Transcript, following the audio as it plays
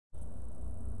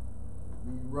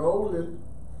We rolling.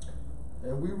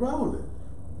 And we rolling.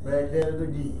 Back at it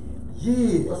again.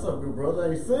 Yeah. What's up, good brother?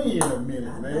 I ain't seen you in a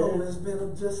minute, I man. know, it's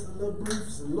been just a little brief,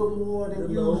 a little more than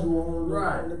usual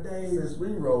on the days. Since we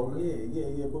rolling.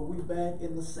 Yeah, but we back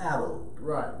in the saddle.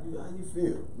 Right. How you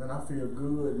feel? Man, I feel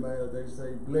good, man. They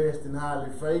say blessed and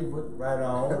highly favored. Right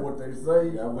on. That's what they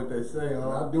say. That's what they say, huh?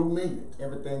 And I do mean it.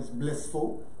 Everything's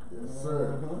blissful. Yes,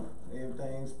 sir.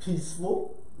 Everything's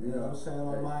peaceful. You know what I'm saying,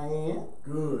 on my end.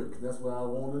 Good, 'cause that's what I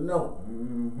want to know.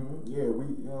 Yeah, we,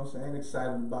 you know what I'm saying,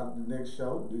 excited about the next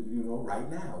show. You know, right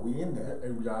now, we in there.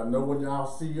 And y'all know when y'all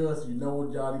see us, you know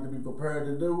what y'all need to be prepared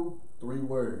to do? 3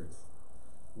 words.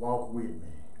 Walk with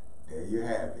me. There you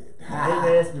have it. I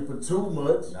ain't asking for too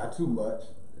much. Not too much.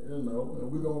 You know,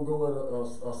 and we're going to go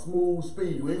at a smooth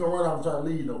speed. We ain't going to run off and try to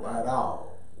lead nobody. At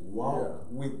all. Walk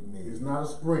with me. It's not a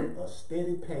sprint. A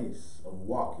steady pace of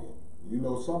walking. You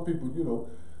know, some people, you know,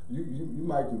 you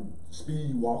might can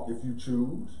speed walk if you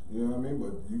choose, you know what I mean?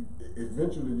 But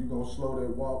eventually you're going to slow that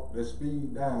walk, that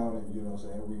speed down, and you know what I'm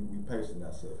saying? We pacing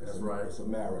ourselves. That's right. It's a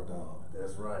marathon.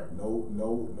 That's right.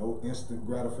 No instant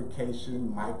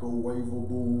gratification,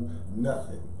 microwavable,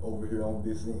 nothing over here on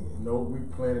this end. No, we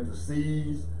planted the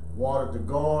seeds, watered the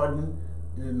garden,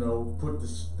 you know, put the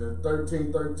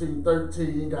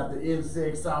 13, got the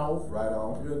insects off. Right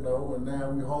on. You know, and now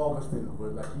we harvesting.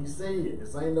 But like he said,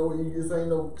 this ain't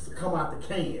no come out the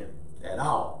can. At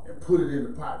all. And put it in the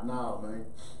pot. Nah, man.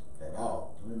 At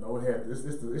all. You know, it had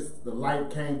the light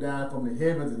came down from the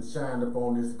heavens and shined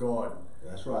upon this garden.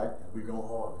 That's right. And we're gonna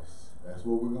harvest. That's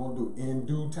what we're gonna do in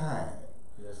due time.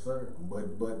 Yes, sir. But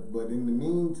in the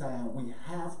meantime, we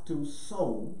have to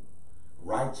sow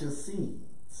righteous seeds.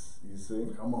 You see?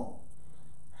 Come on.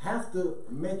 Have to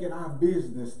make it our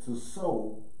business to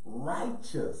sow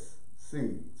righteous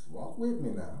seeds. Walk with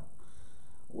me now.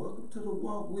 Welcome to the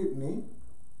Walk With Me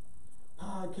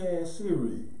podcast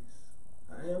series.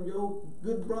 I am your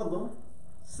good brother,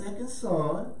 second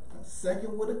son,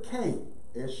 second with a K,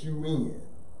 S-U-N,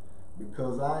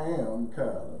 because I am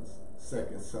Carlin's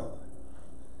second son.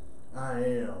 I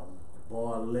am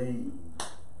Barlene,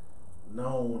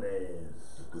 known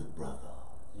as the good brother.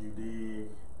 You dig?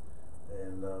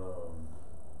 And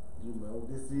you know,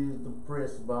 this is the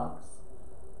press box,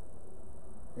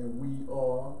 and we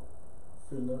are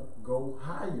finna go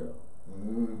higher.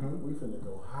 We finna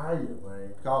go higher,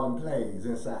 man. Calling plays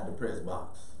inside the press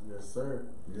box. Yes, sir.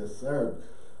 Yes, sir.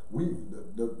 Where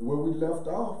we left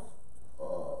off,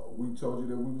 we told you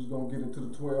that we was gonna get into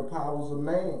the 12 powers of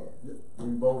man. We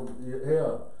both,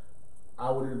 I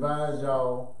would advise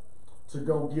y'all to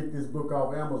go get this book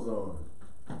off Amazon.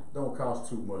 Don't cost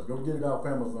too much. Go get it off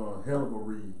Amazon. Hell of a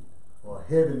read, or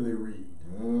heavenly read.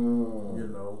 You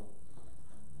know,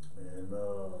 and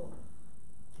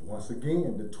once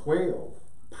again, the 12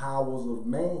 powers of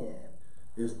man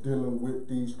is dealing with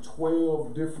these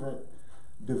 12 different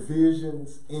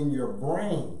divisions in your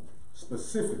brain,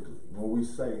 specifically when we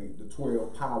say the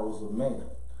 12 powers of man.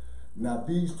 Now,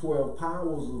 these 12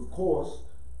 powers, of course,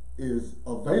 is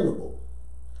available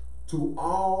to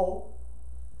all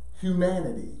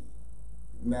humanity.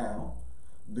 Now,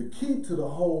 the key to the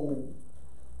whole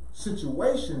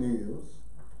situation is,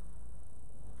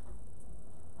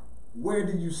 where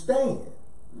do you stand?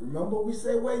 Remember we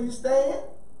said where you stand?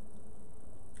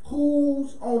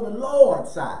 Who's on the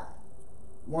Lord's side?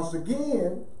 Once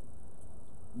again,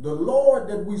 the Lord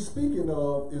that we're speaking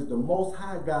of is the Most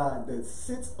High God that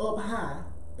sits up high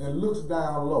and looks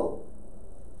down low.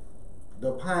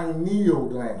 The pineal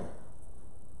gland,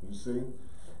 you see?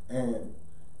 And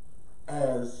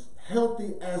as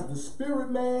healthy as the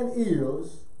spirit man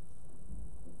is,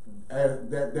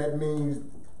 that means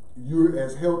you're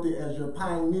as healthy as your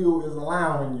pineal is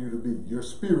allowing you to be, your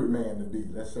spirit man to be.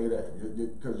 Let's say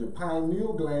that. Because your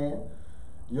pineal gland,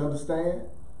 you understand,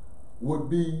 would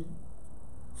be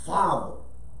father.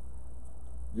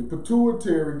 Your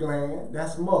pituitary gland,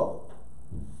 that's mother.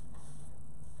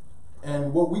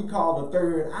 And what we call the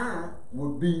third eye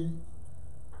would be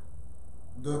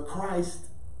the Christ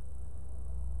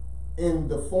in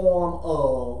the form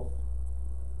of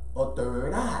a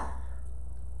third eye.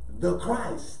 The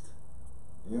Christ.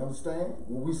 You understand?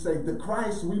 When we say the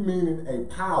Christ, we mean a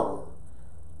power,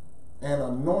 an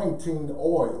anointing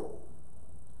oil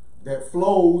that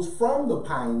flows from the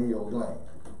pineal gland.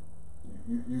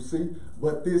 You see?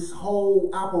 But this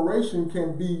whole operation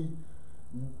can be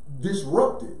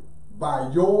disrupted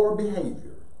by your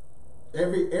behavior.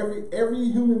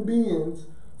 Every human being's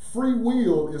free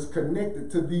will is connected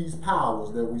to these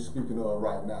powers that we're speaking of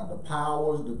right now. The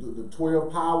powers, the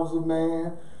 12 powers of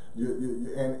man,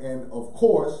 and of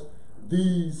course,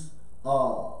 these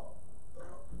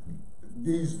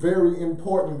these very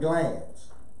important glands,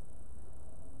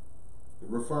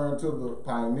 referring to the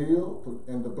pineal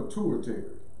and the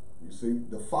pituitary. You see,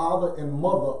 the father and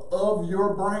mother of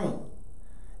your brain.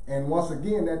 And once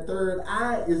again, that third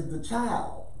eye is the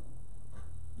child.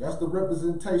 That's the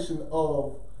representation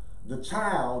of the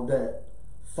child that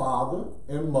father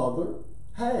and mother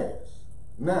has.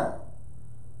 Now,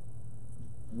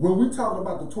 when we talk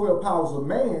about the 12 powers of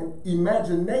man,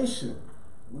 imagination,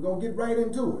 we're going to get right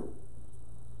into it.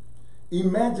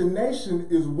 Imagination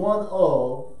is one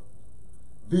of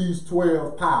these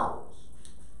 12 powers.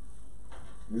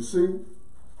 You see?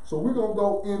 So we're going to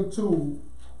go into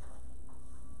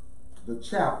the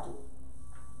chapter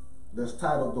that's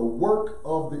titled The Work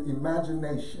of the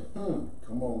Imagination.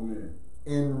 Come on, man.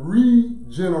 In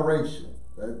regeneration.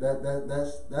 That's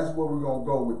where we're going to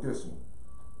go with this one.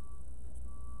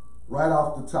 Right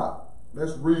off the top.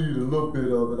 Let's read a little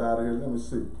bit of it out of here. Let me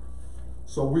see.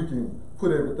 So we can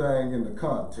put everything in the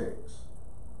context.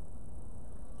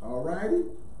 All righty?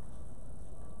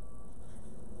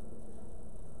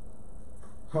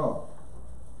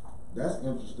 That's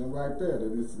interesting right there.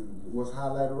 What's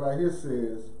highlighted right here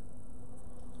says,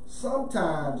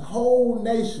 sometimes whole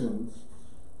nations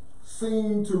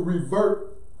seem to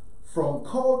revert from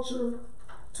culture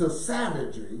to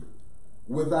savagery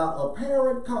without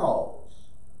apparent cause.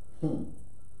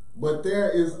 But there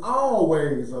is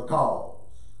always a cause.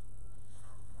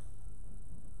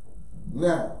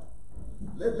 Now,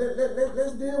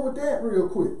 let's deal with that real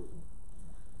quick.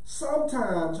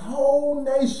 Sometimes whole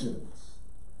nations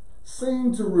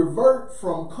seem to revert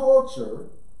from culture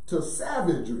to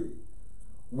savagery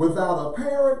without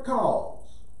apparent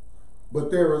cause,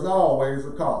 but there is always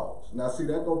a cause. Now see,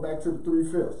 that goes back to the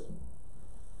 3/5.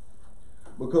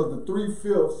 Because the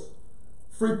 3/5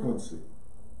 frequency,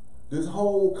 this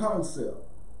whole concept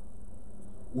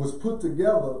was put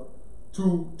together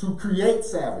to create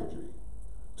savagery,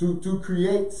 to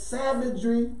create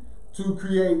savagery, to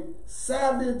create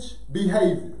savage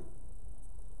behavior.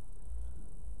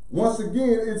 Once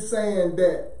again, it's saying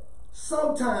that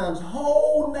sometimes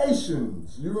whole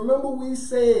nations, you remember we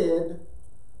said,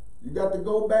 you got to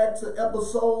go back to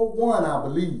episode 1, I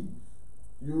believe.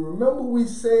 You remember we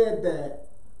said that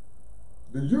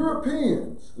the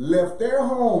Europeans left their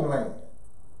homeland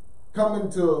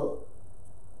coming to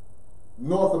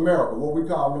North America, what we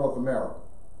call North America,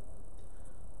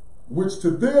 which to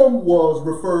them was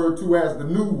referred to as the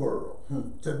New World,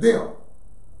 to them.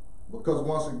 Because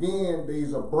once again,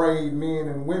 these are brave men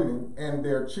and women and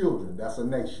their children. That's a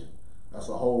nation. That's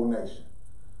a whole nation.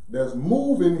 There's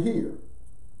moving here.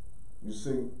 You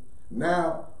see?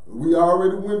 Now, we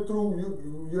already went through,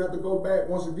 you have to go back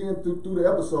once again through the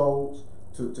episodes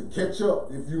to catch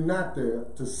up if you're not there,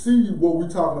 to see what we're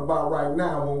talking about right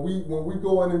now when we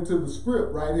going into the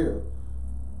script right here.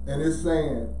 And it's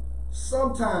saying,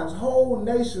 sometimes whole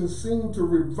nations seem to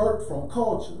revert from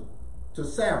culture to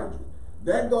savagery.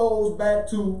 That goes back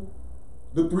to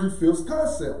the 3/5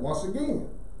 concept once again.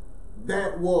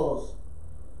 That was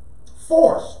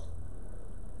forced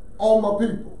on my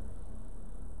people.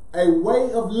 A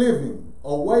way of living,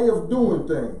 a way of doing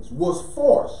things was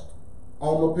forced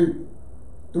on my people.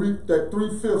 That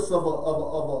 3/5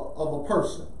 of a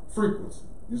person frequency,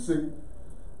 you see,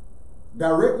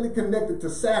 directly connected to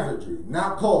savagery,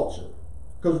 not culture.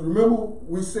 Because remember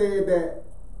we said that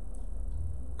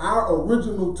our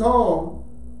original tongue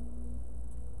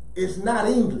is not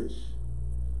English.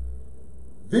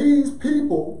 These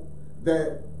people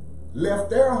that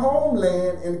left their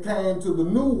homeland and came to the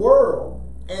New World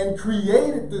and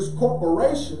created this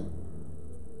corporation,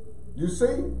 you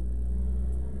see,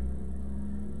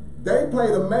 they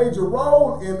played a major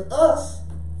role in us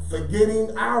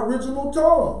forgetting our original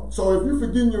tongue. So if you're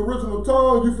forgetting your original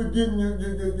tongue, you're forgetting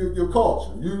your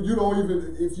culture. You don't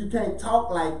even, if you can't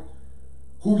talk like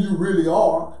who you really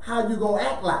are, how you gonna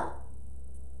act like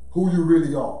who you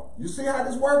really are? You see how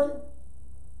this working?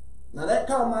 Now that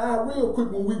caught my eye real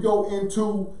quick when we go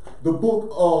into the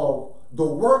book of The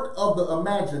Work of the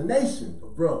Imagination.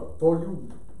 Brother,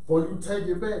 before you take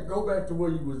it back, go back to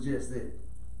where you was just at.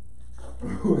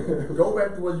 Go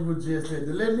back to where you were just at.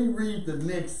 Let me read the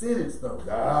next sentence though.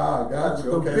 Gotcha.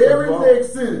 The very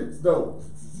next sentence though.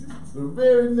 The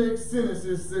very next sentence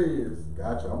it says,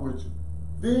 gotcha, I'm with you.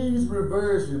 These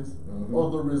reversions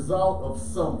are the result of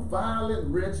some violent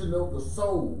wrenching of the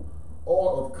soul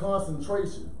or of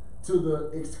concentration to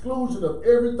the exclusion of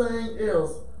everything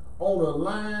else on a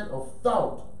line of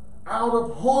thought out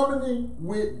of harmony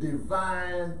with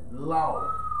divine law.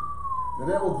 Now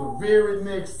that was the very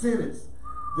next sentence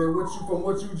from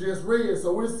what you just read.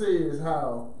 So it says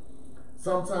how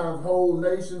Sometimes whole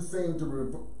nations seem to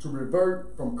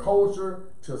revert from culture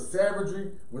to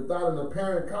savagery without an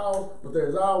apparent cause, but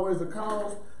there's always a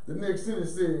cause. The next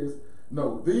sentence says,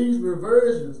 no, these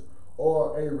reversions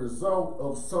are a result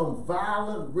of some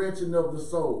violent wrenching of the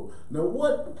soul. Now,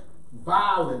 what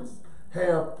violence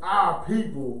have our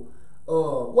people,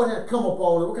 what had come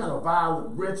upon it? What kind of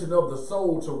violent wrenching of the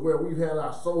soul to where we've had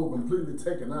our soul completely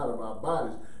taken out of our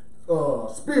bodies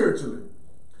spiritually?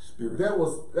 That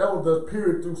was the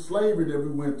period through slavery that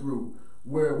we went through,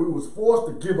 where we was forced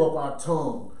to give up our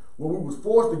tongue, where we was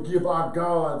forced to give our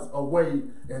gods away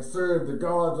and serve the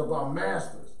gods of our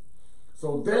masters.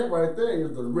 So that right there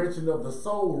is the wrenching of the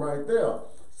soul right there.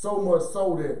 So much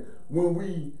so that when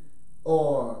we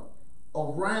are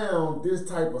around this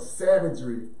type of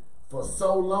savagery for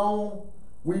so long,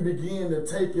 we begin to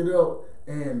take it up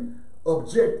and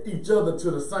object each other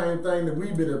to the same thing that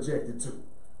we've been objected to.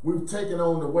 We've taken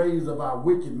on the ways of our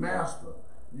wicked master.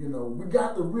 You know, we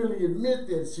got to really admit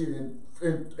that shit,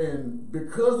 and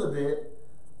because of that,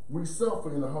 we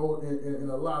suffer in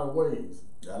a lot of ways.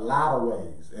 A lot of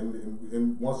ways,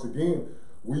 and once again,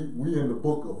 we in the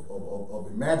book of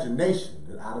imagination,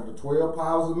 that out of the 12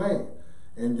 powers of man,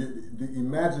 and the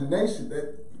imagination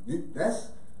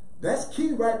that's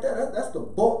key right there. That's the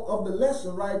bulk of the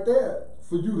lesson right there,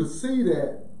 for you to see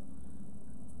that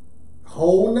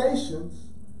whole nations.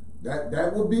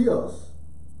 That would be us,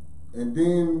 and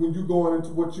then when you going into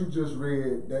what you just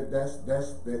read,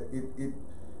 it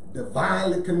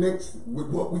divinely connects with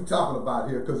what we're talking about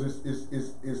here, because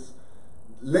it's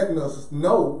letting us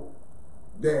know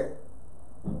that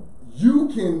you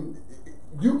can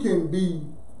be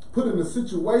put in a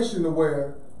situation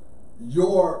where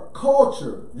your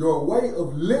culture, your way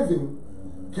of living,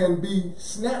 can be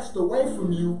snatched away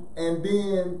from you, and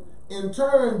then in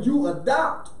turn you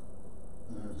adopt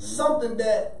something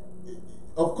that,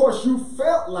 of course, you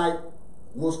felt like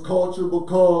was culture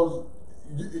because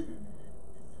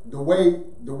the way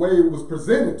it was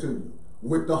presented to you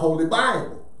with the Holy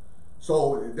Bible.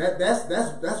 So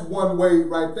that's one way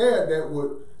right there that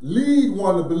would lead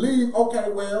one to believe,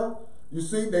 okay, well, you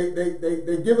see,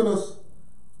 they giving us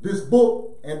this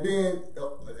book, and then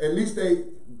at least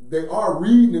they are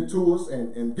reading it to us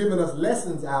and giving us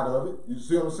lessons out of it. You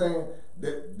see what I'm saying?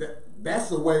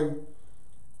 That's a way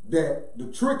that the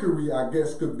trickery, I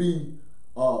guess, could be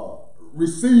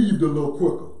received a little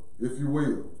quicker, if you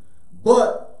will.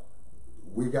 But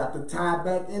we got to tie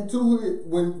back into it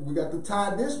when we got to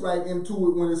tie this right into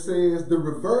it when it says the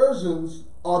reversions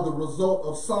are the result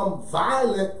of some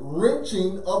violent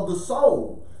wrenching of the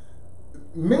soul.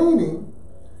 Meaning,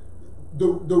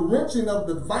 the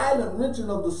violent wrenching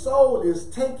of the soul is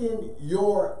taking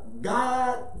your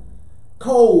God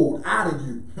code out of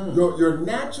you, your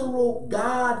natural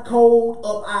God code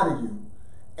up out of you,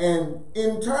 and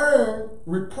in turn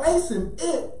replacing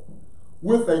it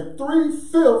with a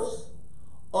 3/5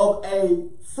 of a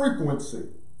frequency.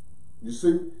 You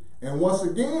see, and once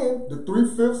again, the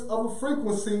 3/5 of a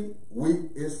frequency,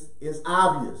 is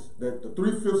obvious that the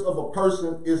 3/5 of a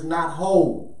person is not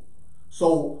whole.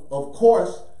 So of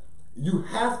course you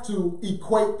have to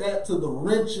equate that to the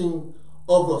wrenching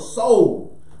of a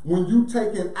soul. When you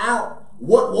taking out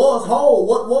what was whole,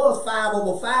 what was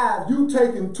 5/5, you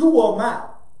taking 2 of them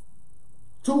out.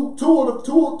 Two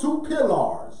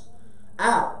pillars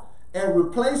out, and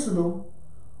replacing them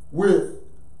with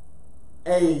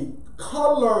a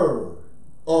color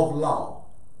of law.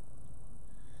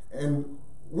 And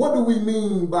what do we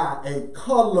mean by a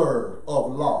color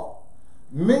of law?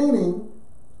 Meaning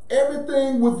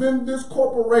everything within this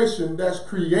corporation that's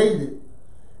created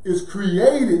is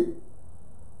created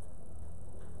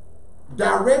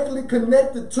directly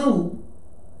connected to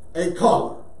a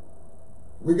color.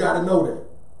 We got to know that.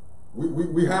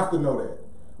 We have to know that.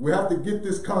 We have to get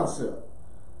this concept.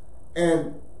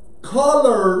 And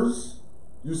colors,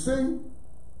 you see,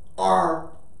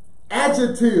 are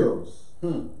adjectives.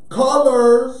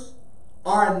 Colors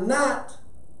are not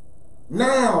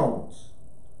nouns,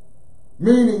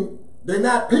 meaning they're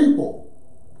not people.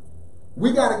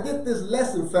 We got to get this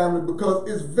lesson, family, because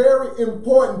it's very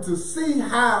important to see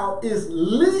how it's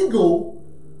legal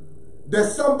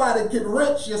that somebody can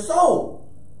wrench your soul.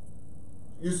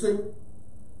 You see?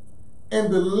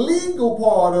 And the legal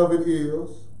part of it is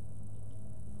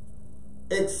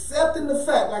accepting the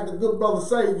fact, like the good brother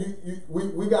say,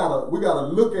 we gotta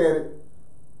look at it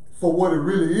for what it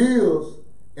really is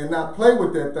and not play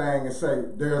with that thing and say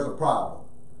there's a problem.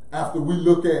 After we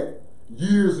look at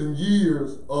years and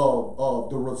years of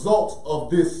the results of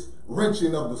this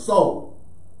wrenching of the soul.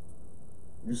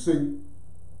 You see,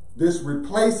 this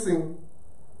replacing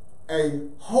a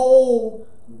whole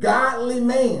godly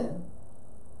man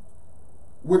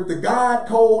with the God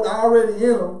code already in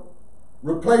him,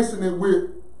 replacing it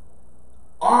with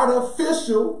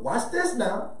artificial, watch this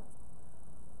now,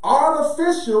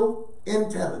 artificial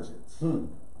intelligence.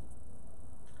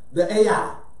 The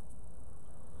AI.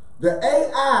 The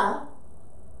AI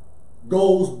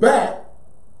goes back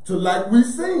to like we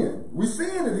seeing. We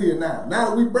seeing it here now. Now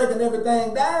that we breaking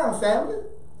everything down, family,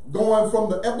 going from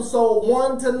the episode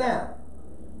 1 to now,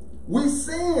 we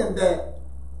seeing that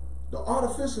the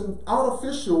artificial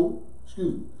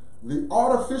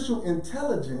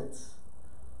intelligence,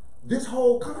 this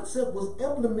whole concept was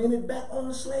implemented back on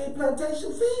the slave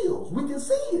plantation fields. We can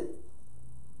see it.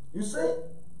 You see?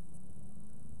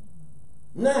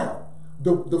 Now,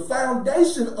 the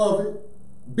foundation of it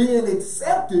being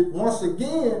accepted, once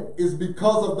again, is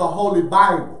because of the Holy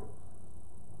Bible,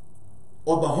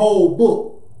 or the whole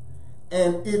book,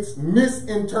 and its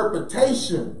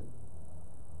misinterpretation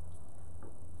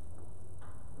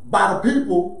by the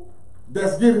people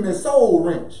that's getting their soul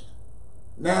wrenched.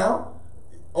 Now,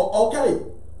 okay,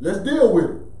 let's deal with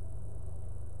it.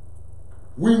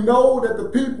 We know that the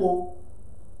people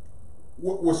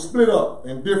were split up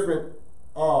in different,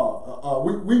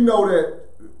 we know that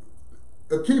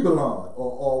Akibalon,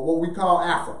 or what we call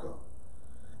Africa,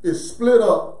 is split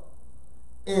up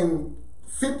in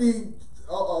 50,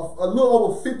 a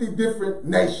little over 50 different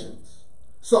nations.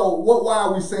 So why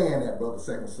are we saying that, brother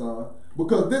Second Son?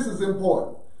 Because this is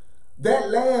important. That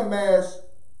landmass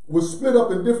was split up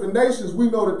in different nations. We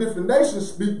know that different nations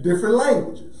speak different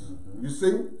languages. You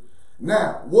see?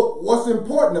 Now, what's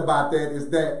important about that is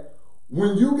that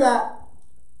when you got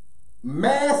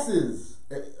masses,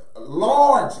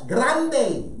 large,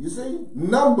 grande, you see,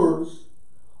 numbers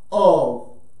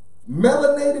of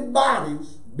melanated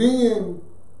bodies being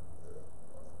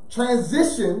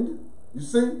transitioned, you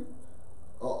see,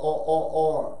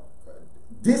 or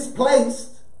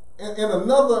displaced in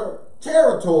another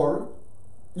territory,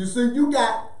 you see, you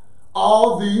got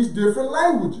all these different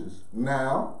languages.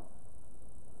 Now,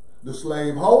 the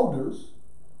slave holders,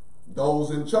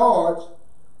 those in charge,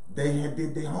 they had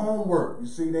did their homework. You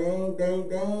see, they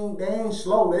ain't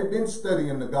slow. They've been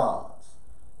studying the gods.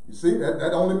 You see,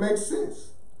 that only makes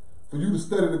sense for you to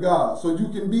study the gods so you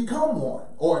can become one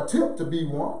or attempt to be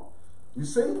one. You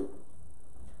see?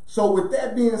 So with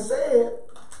that being said,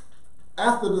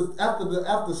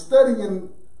 after studying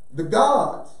the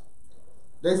gods,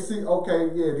 they see,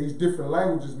 okay, yeah, these different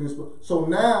languages being spoken. So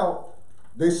now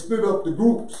they split up the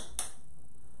groups.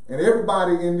 And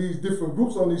everybody in these different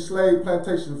groups on these slave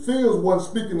plantation fields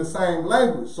wasn't speaking the same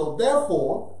language. So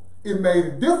therefore, it made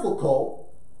it difficult,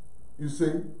 you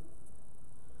see,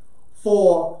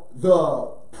 for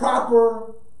the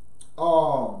proper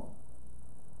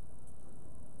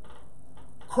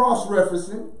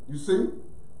cross-referencing, you see,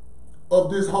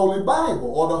 of this Holy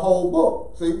Bible or the whole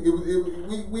book. See,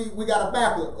 we got a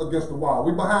back against the wall.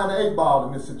 We behind the 8 ball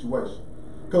in this situation.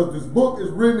 Because this book is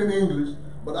written in English,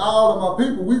 but all of my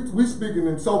people, we speaking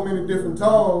in so many different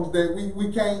tongues that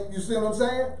we can't, you see what I'm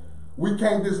saying? We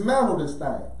can't dismantle this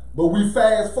thing. But we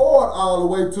fast forward all the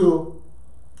way to,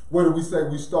 where do we say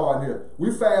we start here?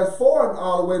 We fast forward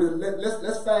all the way to,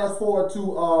 let's fast forward to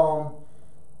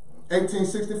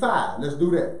 1865. Let's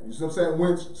do that. You see what I'm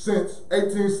saying? Since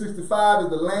 1865 is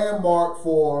the landmark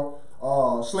for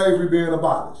slavery being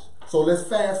abolished. So let's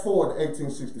fast forward to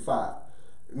 1865.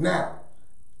 Now,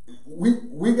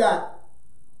 we got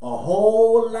a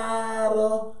whole lot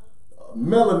of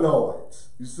melanoids,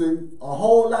 you see, a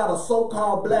whole lot of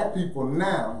so-called black people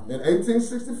now in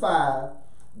 1865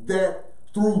 that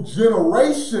through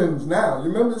generations now, you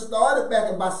remember it started back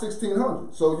in about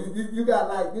 1600. So you got,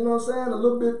 like, you know what I'm saying, a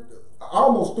little bit,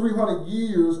 almost 300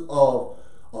 years of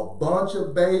a bunch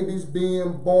of babies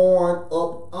being born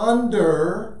up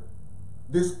under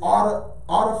this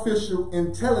artificial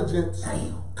intelligence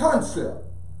concept.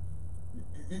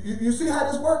 You see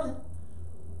how this working?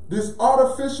 This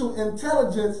artificial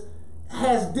intelligence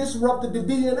has disrupted the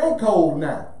DNA code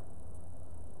now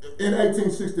in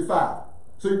 1865.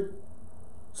 See?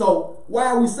 So why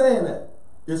are we saying that?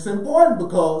 It's important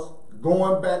because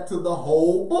going back to the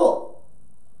whole book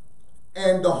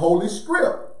and the Holy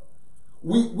Script,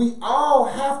 we all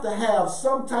have to have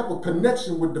some type of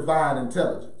connection with divine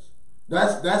intelligence.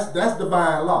 That's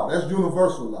divine law. That's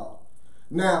universal law.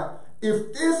 Now,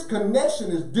 if this connection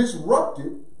is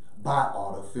disrupted by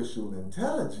artificial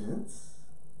intelligence,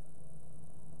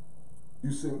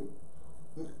 you see,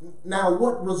 now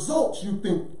what results you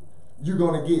think you're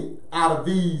going to get out of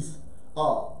these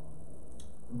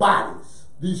bodies,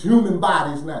 these human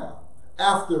bodies now,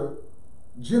 after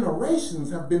generations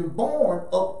have been born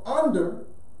up under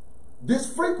this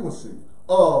frequency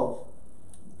of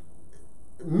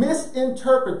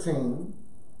misinterpreting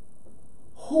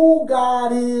who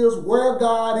God is, where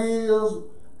God is,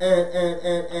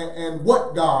 and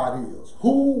what God is.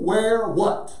 Who, where,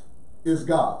 what is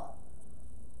God.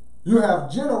 You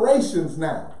have generations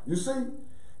now, you see,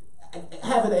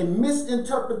 having a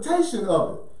misinterpretation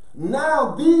of it.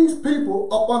 Now these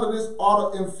people up under this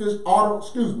artificial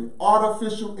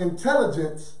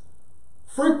intelligence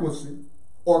frequency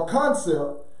or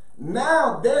concept,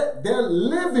 now they're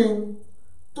living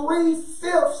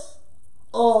 3/5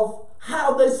 of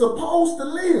how they're supposed to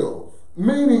live.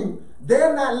 Meaning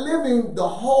they're not living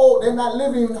they're not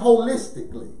living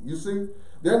holistically, you see.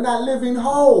 They're not living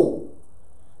whole.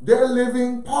 They're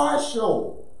living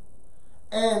partial.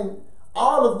 And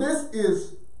all of this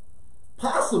is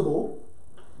possible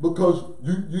because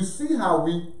you see how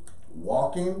we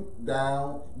walking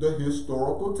down the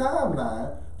historical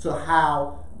timeline to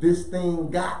how this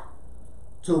thing got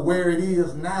to where it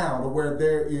is now, to where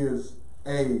there is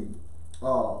a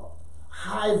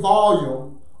high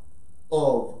volume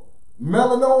of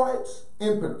melanoids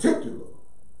in particular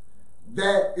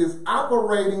that is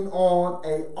operating on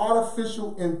a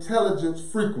artificial intelligence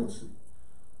frequency.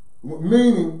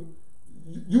 Meaning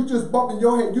you just bumping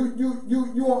your head,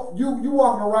 you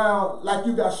walking around like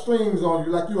you got strings on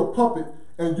you, like you're a puppet,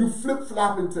 and you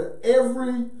flip-flopping to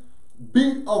every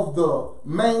beat of the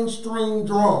mainstream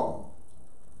drum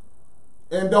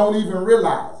and don't even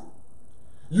realize it.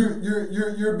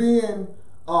 You're being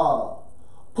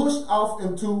pushed off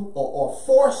into or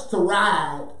forced to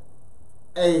ride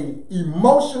a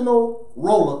emotional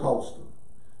roller coaster.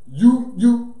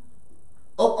 You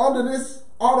up under this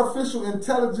artificial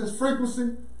intelligence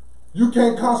frequency, you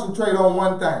can't concentrate on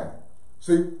one thing.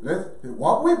 See, let's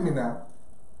walk with me now.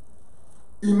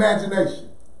 Imagination.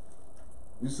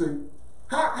 You see,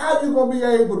 how you gonna be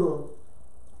able to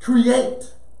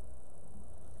create?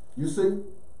 You see,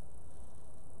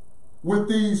 with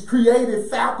these creative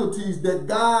faculties that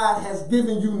God has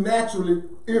given you naturally,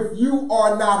 if you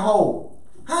are not whole,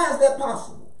 how is that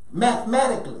possible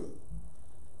mathematically?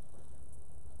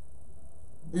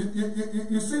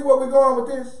 You see where we're going with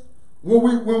this? When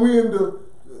we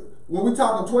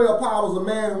talking 12 powers of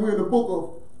man and we're in the book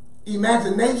of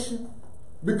imagination,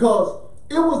 because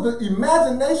it was the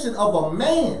imagination of a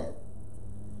man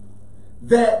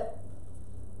that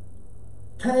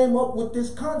came up with this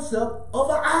concept of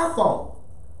an iPhone.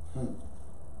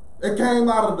 It came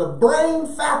out of the brain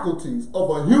faculties of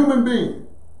a human being.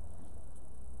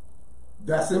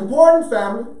 That's important,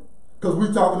 family, because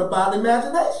we're talking about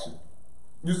imagination.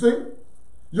 You see,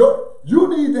 you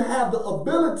need to have the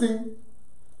ability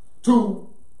to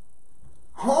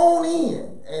hone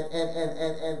in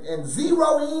and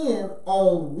zero in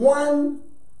on one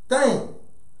thing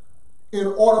in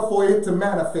order for it to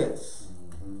manifest.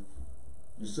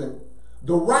 You see,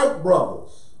 the Wright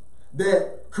brothers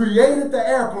that created the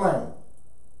airplane,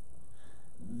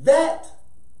 that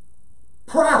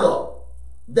product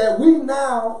that we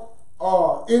now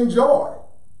enjoy.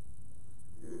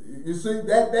 You see,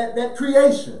 that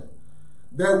creation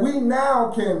that we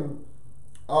now can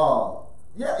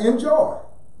enjoy.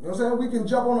 You know what I'm saying? We can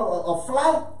jump on a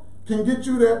flight, can get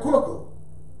you there quicker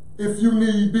if you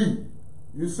need be.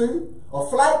 You see? A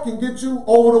flight can get you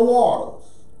over the waters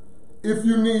if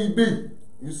you need be.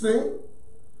 You see?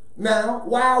 Now,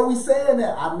 why are we saying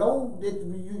that? I know that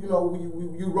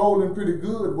you rolling pretty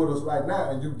good with us right now,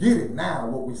 and you get it now,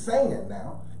 what we're saying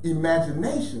now.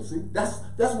 Imagination, see, that's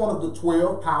one of the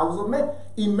 12 powers of man.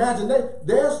 Imagination,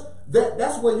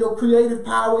 that's where your creative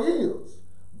power is.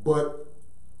 But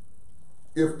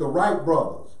if the Wright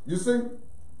brothers, you see,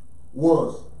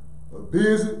 was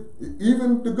busy,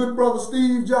 even the good brother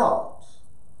Steve Jobs,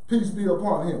 peace be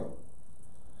upon him,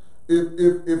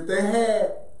 if they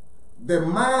had their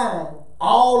mind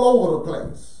all over the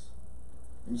place,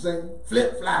 you see,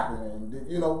 flip-flopping,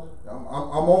 and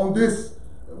I'm on this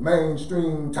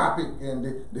mainstream topic and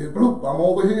the bloop, I'm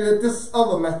over here at this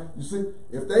other man. You see,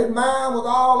 if their mind was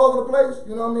all over the place,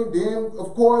 you know what I mean, then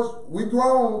of course we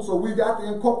grown, so we got to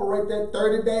incorporate that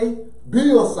 30-day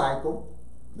bill cycle.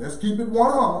 Let's keep it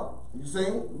 100. You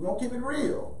see, we're gonna keep it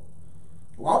real.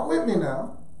 Walk with me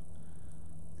now.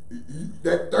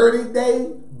 That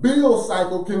 30-day bill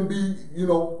cycle can be,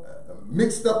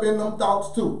 mixed up in them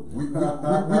thoughts too. We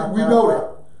know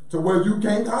that. To where you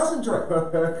can't concentrate.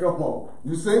 Come on.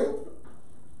 You see?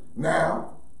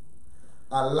 Now,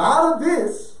 a lot of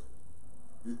this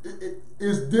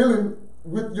is dealing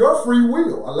with your free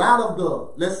will. A lot of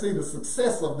the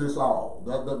success of this all,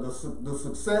 the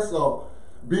success of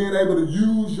being able to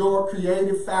use your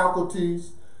creative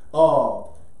faculties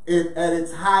at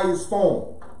its highest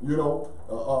form, you know,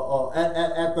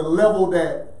 at the level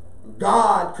that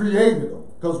God created them.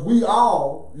 Because we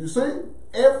all, you see,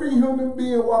 every human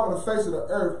being walking the face of the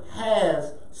earth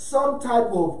has some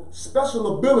type of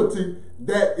special ability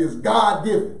that is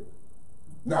God-given.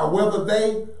 Now, whether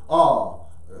they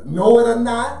know it or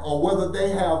not, or whether they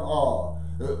have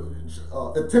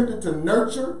attempted to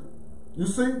nurture, you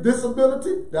see, this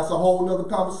ability, that's a whole nother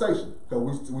conversation.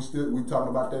 Because we talking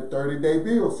about that 30-day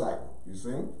bill cycle, you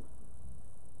see?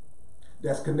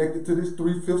 That's connected to this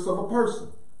 3/5 of a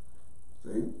person.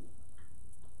 See?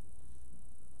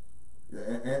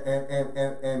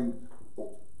 And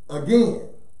again,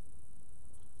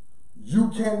 you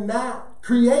cannot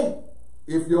create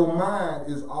if your mind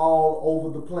is all over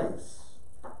the place.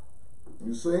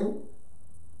 You see?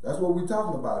 That's what we're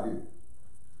talking about here.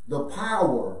 The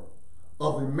power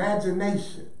of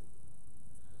imagination.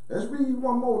 Let's read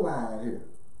one more line here.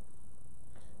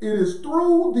 It is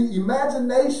through the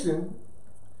imagination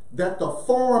that the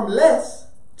formless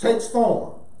takes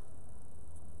form.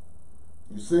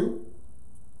 You see?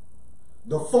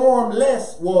 The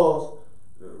formless was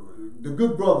the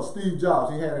good brother Steve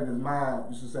Jobs. He had in his mind,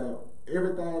 you should say,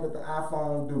 everything that the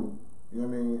iPhone do, you know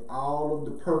what I mean? All of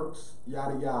the perks,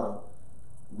 yada yada,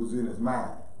 was in his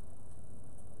mind.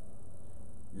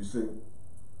 You see?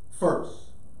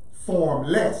 First,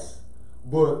 formless.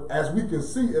 But as we can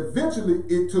see, eventually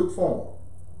it took form.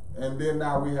 And then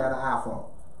now we had an iPhone.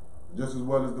 Just as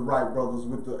well as the Wright brothers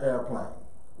with the airplane.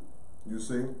 You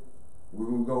see? We're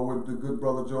gonna go with the good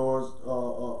brother George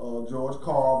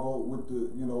Carver with the,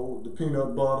 you know, the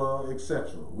peanut butter, etc.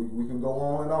 We can go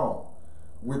on and on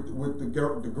with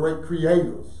the great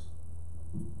creators.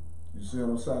 You see what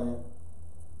I'm saying?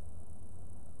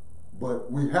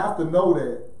 But we have to know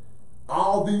that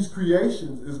all these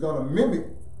creations is gonna mimic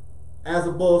as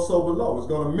above, so below. It's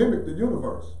gonna mimic the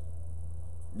universe.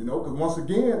 You know, because once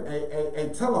again, a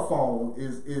telephone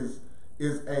is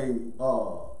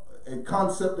a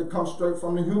concept that comes straight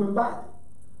from the human body.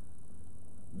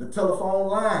 The telephone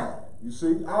line, you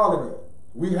see, all of that.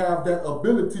 We have that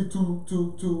ability to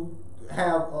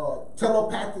have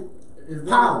telepathic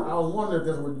power. I was wondering if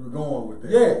that's where you were going with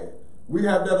that. Yeah, we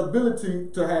have that ability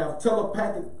to have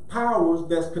telepathic powers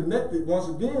that's connected once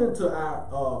again to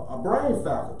our brain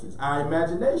faculties, our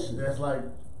imagination. That's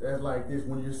like this,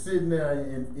 when you're sitting there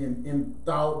in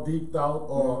thought, deep thought,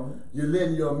 or you're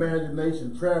letting your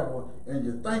imagination travel and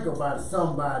you think about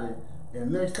somebody,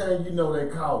 and next thing you know, they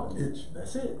calling you.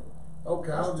 That's it.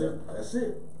 Okay, that's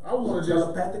it. I want to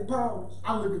telepathic powers.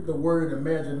 I look at the word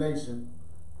imagination,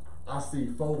 I see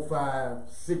 4, 5,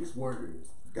 6 words.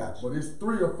 Gotcha. But it's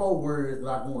 3 or 4 words that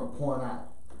I want to point out.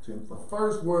 The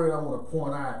first word I want to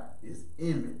point out is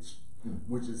image.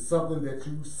 Which is something that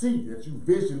you see, that you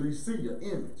visually see, an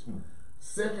image.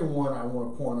 Second one I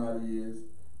want to point out is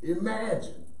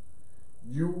imagine.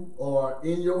 You are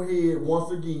in your head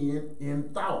once again in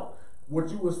thought. What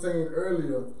you were saying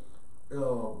earlier,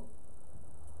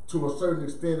 to a certain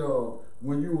extent of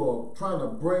when you are trying to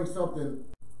bring something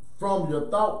from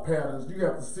your thought patterns, you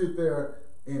have to sit there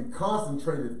in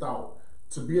concentrated thought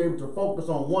to be able to focus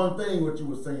on one thing, what you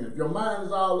were saying. If your mind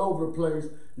is all over the place,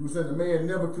 you were saying the man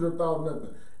never could have thought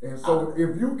nothing. And so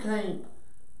if you can't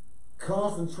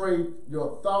concentrate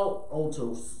your thought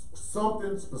onto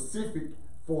something specific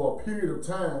for a period of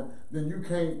time, then you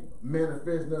can't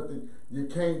manifest nothing. You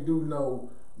can't do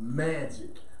no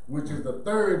magic, which is the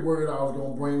third word I was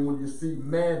going to bring when you see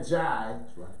magi.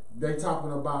 That's right. They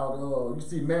talking about, you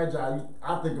see magi,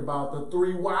 I think about the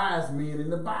 3 wise men in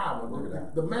the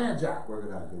Bible, the magi.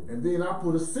 And then I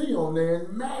put a C on there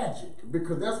in magic,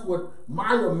 because that's what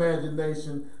my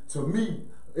imagination, to me,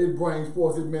 it brings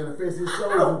forth, it manifests, it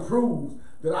shows and proves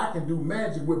that I can do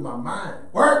magic with my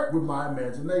mind, with my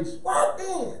imagination. What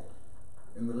then?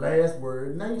 And the last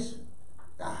word, nation.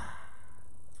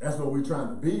 That's what we're trying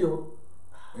to build.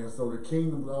 And so the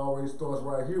kingdom always starts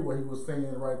right here, where he was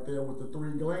saying right there with the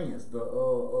 3 glands.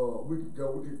 We could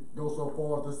go so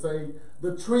far as to say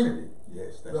the Trinity.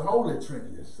 Yes, that's the Holy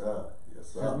Trinity. Yes, sir.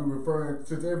 Yes, sir.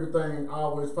 Since everything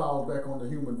always falls back on the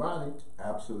human body.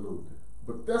 Absolutely.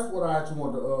 But that's what I actually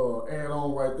wanted to add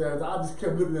on right there. I just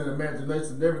kept looking at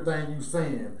imagination and everything you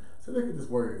saying. So look at this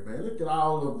word, man. Look at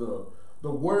all of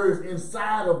the words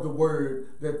inside of the word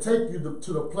that take you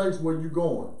to the place where you're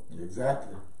going.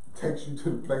 Exactly. Takes you to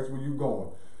the place where you're going.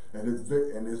 And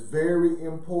it's very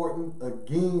important,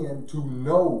 again, to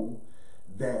know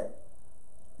that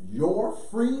your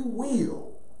free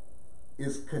will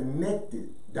is connected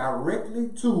directly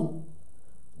to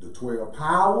the 12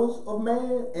 powers of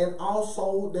man, and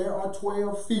also there are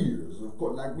 12 fears. Of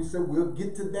course, like we said, we'll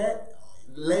get to that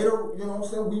later, you know what I'm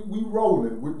saying, we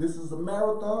rolling. This is a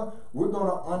marathon. We're going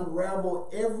to unravel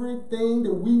everything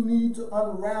that we need to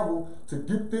unravel to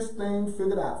get this thing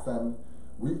figured out, family.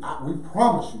 We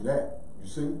promise you that, you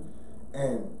see.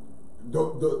 And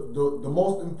the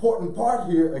most important part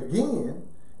here, again,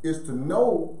 is to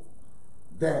know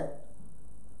that,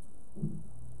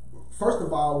 first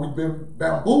of all, we've been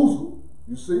bamboozled,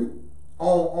 you see,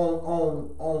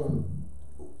 on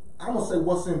I'm going to say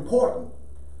what's important.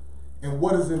 And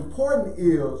what is important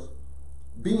is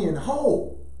being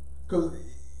whole. Because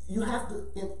you have to,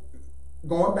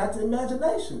 going back to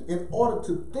imagination, in order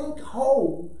to think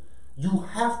whole, you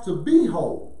have to be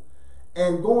whole.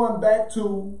 And going back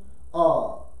to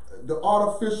the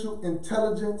artificial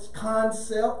intelligence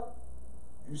concept,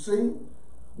 you see,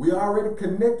 we already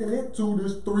connected it to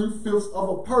this 3/5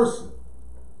 of a person.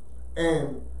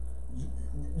 And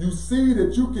you see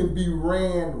that you can be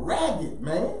ran ragged,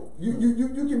 man.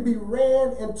 You can be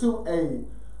ran into a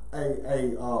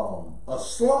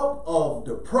slump of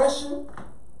depression,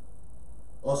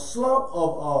 a slump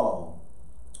of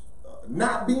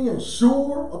not being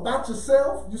sure about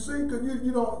yourself. You see, because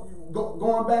you know,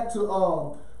 going back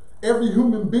to every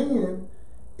human being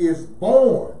is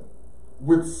born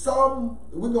with some,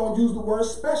 we're going to use the word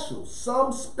special,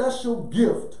 some special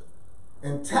gift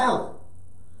and talent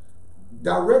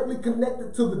directly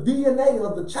connected to the DNA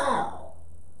of the child,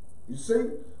 you see?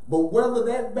 But whether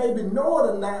that baby know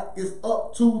it or not is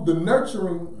up to the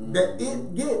nurturing that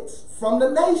it gets from the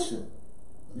nation.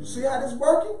 You see how this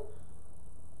working?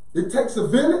 It takes a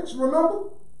village, remember?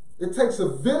 It takes a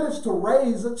village to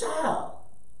raise a child.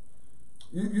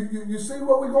 You see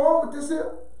where we're going with this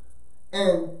here?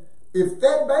 And if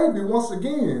that baby, once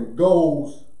again,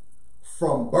 goes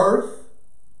from birth,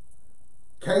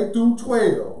 K through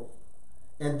 12,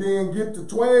 and then get to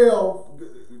 12,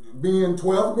 being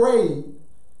 12th grade,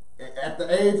 at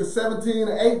the age of 17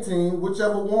 or 18,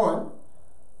 whichever one,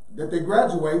 that they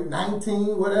graduate,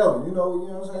 19, whatever. You know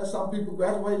what I'm saying? Some people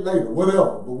graduate later,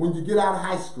 whatever. But when you get out of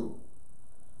high school,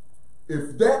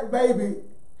 if that baby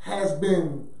has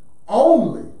been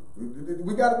only,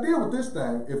 we got to deal with this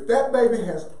thing, if that baby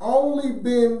has only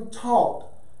been taught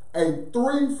a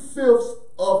 3/5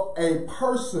 of a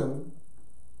person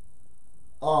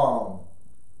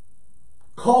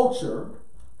culture,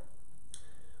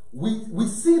 we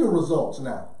see the results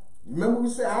now. Remember we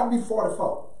said I'll be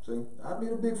 44. See, I'll be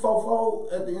the big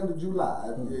 44 at the end of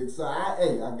July. So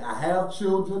I have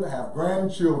children, I have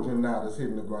grandchildren now that's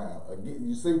hitting the ground.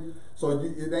 You see, so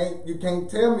you can't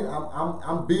tell me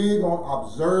I'm big on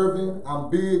observing. I'm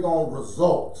big on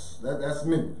results. That's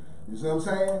me. You see what I'm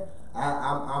saying?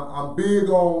 I'm big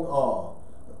on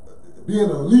being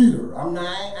a leader. I'm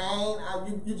not.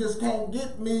 You just can't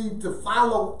get me to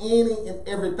follow any and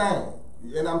everything.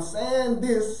 And I'm saying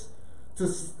this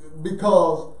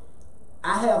because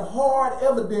I have hard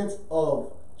evidence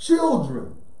of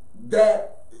children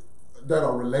that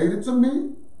are related to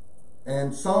me,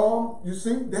 and some, you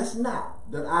see, that's not,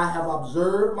 that I have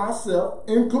observed myself,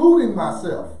 including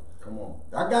myself. Come on.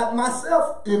 I got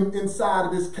myself inside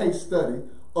of this case study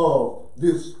of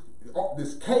this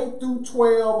K through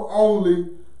 12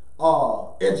 only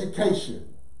education.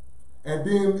 And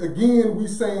then again, we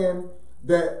saying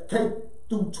that K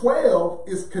through 12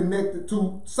 is connected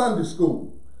to Sunday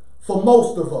school for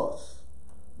most of us,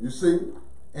 you see?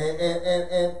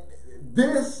 And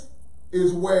this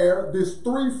is where this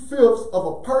 3/5 of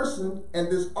a person and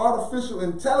this artificial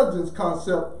intelligence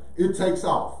concept, it takes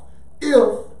off.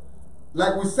 If,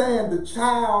 like we're saying, the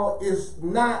child is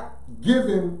not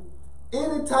given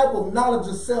any type of knowledge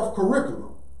of self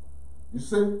curriculum, you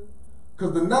see?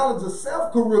 Because the knowledge of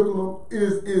self curriculum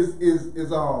is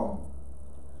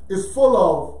full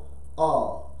of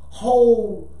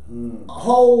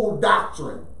whole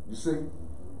doctrine, you see?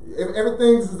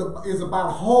 Everything is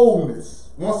about wholeness.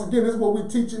 Once again, this is what we're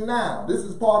teaching now. This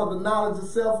is part of the knowledge of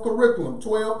self curriculum,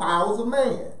 12 powers of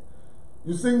man.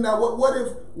 You see, now what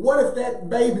if that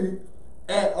baby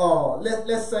at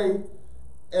let's say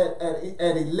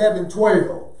at 11,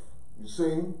 12, you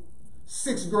see,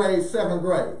 6th grade, 7th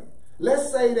grade. Let's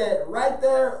say that right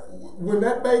there, when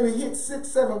that baby hits 6th,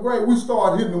 7th grade, we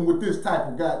start hitting them with this type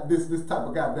of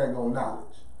goddamn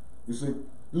knowledge. You see,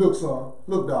 look, son,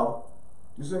 look, dog.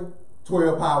 You see,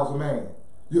 12 powers of man.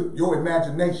 Your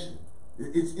imagination,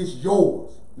 it's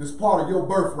yours. It's part of your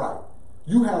birthright.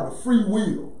 You have the free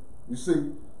will, you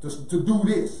see, to do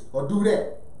this or do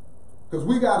that. Because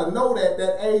we got to know that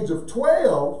that age of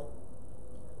 12,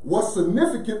 what's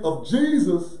significant of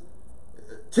Jesus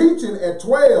teaching at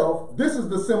 12, this is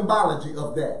the symbology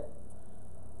of that.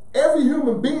 Every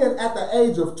human being at the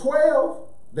age of 12,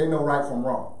 they know right from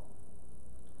wrong.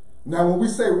 Now, when we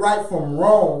say right from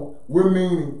wrong, we're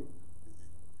meaning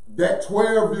that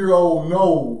 12-year-old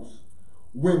knows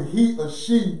when he or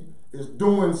she is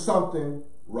doing something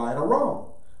right or wrong.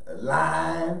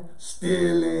 Lying,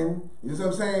 stealing, you know what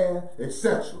I'm saying,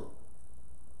 etc.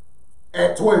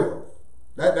 At 12.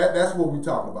 That's what we're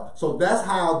talking about. So that's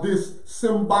how this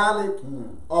symbolic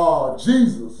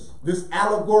Jesus, this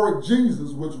allegoric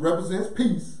Jesus, which represents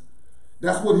peace,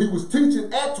 that's what he was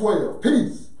teaching at 12,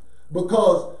 peace.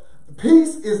 Because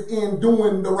peace is in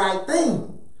doing the right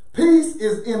thing. Peace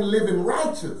is in living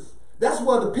righteous. That's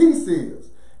what the peace is.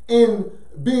 In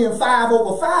being 5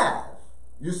 over 5.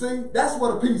 You see? That's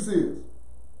what a peace is.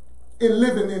 In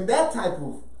living in that type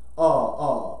of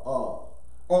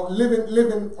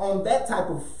living on that type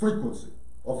of frequency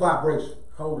or vibration.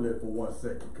 Hold it for 1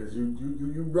 second, because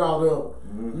you brought up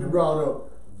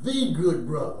the good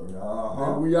brother.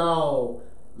 And we all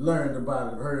learned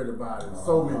about it, heard about it.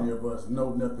 So many of us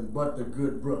know nothing but the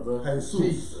good brother,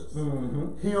 Jesus.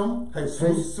 Him,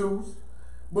 Jesus.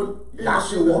 But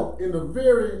in the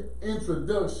very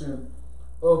introduction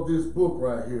of this book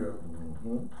right here,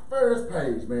 first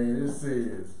page, man, it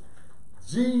says,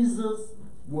 Jesus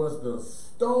was the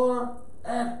star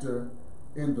actor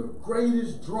in the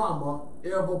greatest drama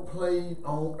ever played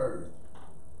on earth.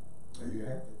 There you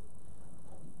have it.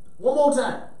 One more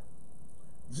time.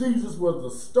 Jesus was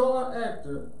the star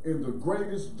actor in the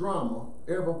greatest drama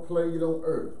ever played on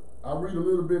earth. I read a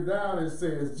little bit down. It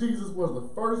says, Jesus was the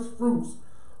first fruits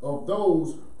of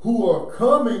those who are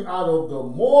coming out of the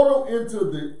mortal into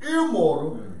the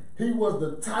immortal. He was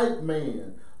the type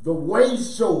man, the way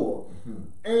shower,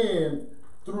 and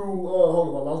through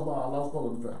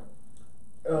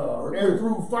and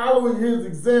through following his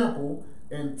example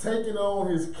and taking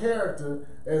on his character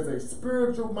as a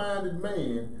spiritual minded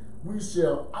man, we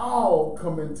shall all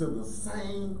come into the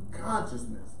same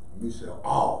consciousness. We shall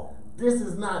all. This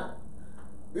is not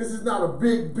a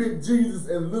big Jesus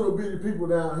and little bitty people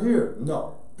down here.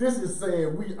 No. This is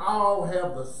saying we all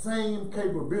have the same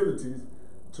capabilities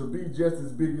to be just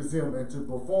as big as him and to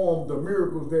perform the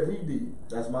miracles that he did.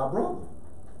 That's my brother.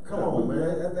 Come on,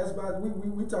 man. That's my,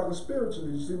 we talking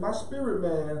spiritually. You see, my spirit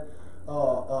man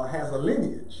has a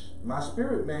lineage. My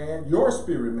spirit man, your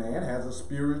spirit man, has a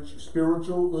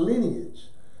spiritual lineage.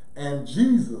 And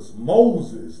Jesus,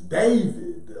 Moses,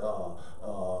 David,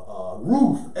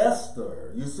 Ruth,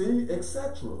 Esther, you see,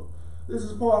 etc. This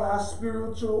is part of our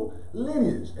spiritual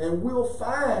lineage. And we'll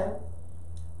find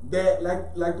that,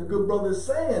 like the good brother is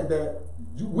saying, that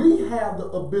we have the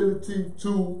ability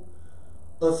to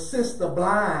assist the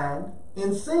blind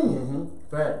in seeing.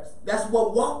 Facts. That's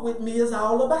what Walk With Me is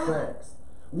all about. Facts.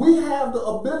 We have the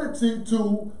ability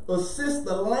to assist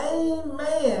the lame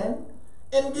man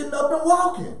in getting up and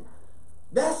walking.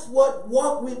 That's what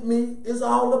Walk With Me is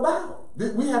all about.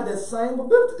 We have that same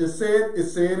ability. It said it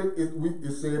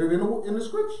in the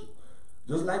scripture,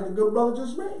 just like the good brother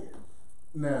just read.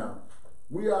 Now,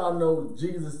 we all know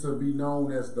Jesus to be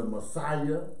known as the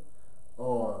Messiah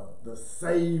or the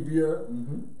Savior,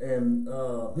 and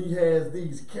he has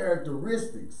these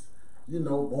characteristics. You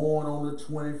know, born on the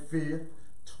 25th,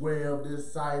 12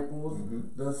 disciples,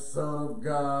 the Son of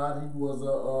God. He was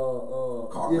a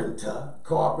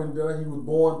carpenter. He was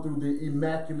born through the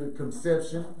Immaculate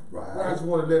Conception. Right. I just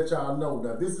want to let y'all know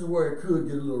that this is where it could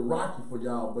get a little rocky for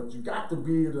y'all, but you got to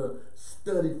be able to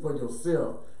study for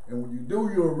yourself. And when you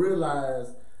do, you'll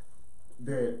realize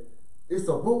that it's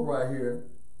a book right here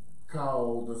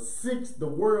called The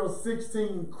World's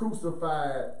 16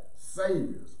 Crucified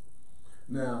Saviors.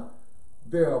 Now,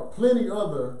 there are plenty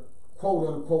other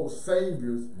quote-unquote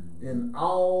saviors in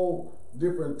all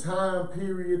different time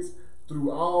periods,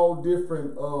 through all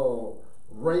different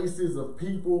races of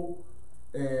people,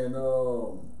 and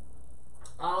all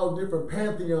different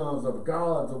pantheons of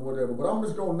gods or whatever. But I'm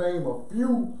just going to name a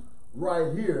few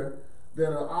right here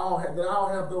that all have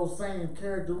those same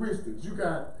characteristics. You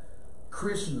got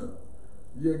Krishna,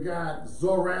 you got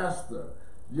Zoroaster,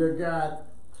 you got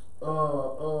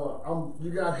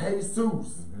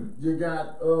Jesus, you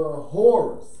got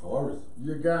Horus,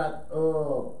 you got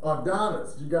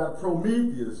Adonis, you got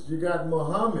Prometheus, you got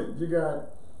Muhammad, you got,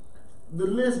 the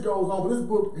list goes on. But this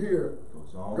book here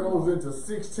goes into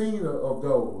 16 of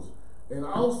those. And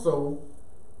also,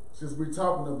 since we're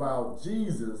talking about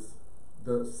Jesus,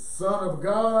 the Son of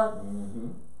God,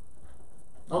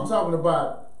 I'm talking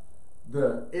about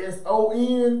the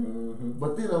S-O-N,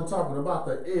 but then I'm talking about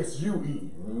the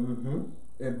S-U-N.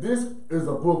 And this is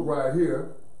a book right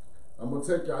here. I'm going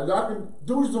to take y'all can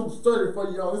do some study for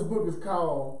y'all. This book is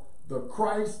called The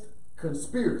Christ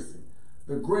Conspiracy,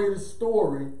 the greatest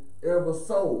story ever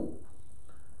sold.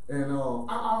 And I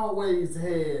always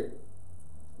had,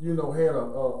 you know, had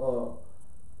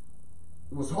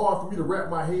it was hard for me to wrap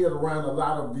my head around a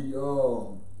lot of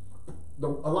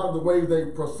the ways they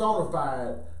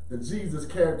personified the Jesus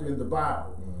character in the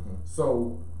Bible.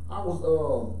 So I was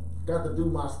got to do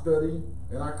my study,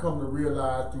 and I come to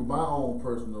realize through my own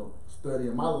personal study,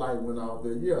 and my light went out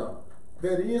there. Yeah,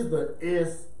 that is the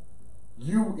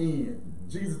S-U-N,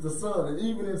 Jesus the Son. And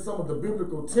even in some of the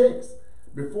biblical texts,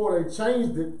 before they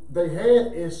changed it, they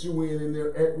had S-U-N in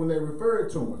there when they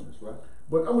referred to him. That's right.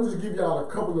 But I'm gonna just give y'all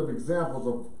a couple of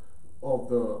examples of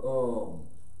the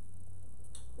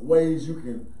ways you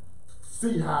can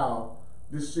see how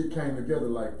this shit came together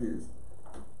like this.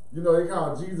 You know, they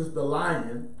call Jesus the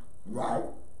Lion, Right.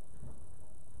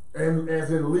 and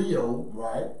as in Leo.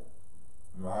 Right.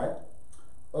 Right.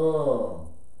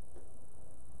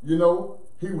 You know,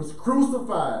 he was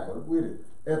crucified Work with it.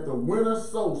 at the winter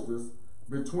solstice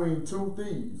between two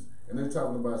thieves, and they're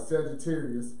talking about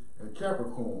Sagittarius and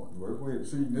Capricorn. Work with it.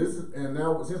 See, this is, and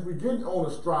now since we get on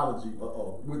astrology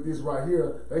with this right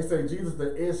here, they say Jesus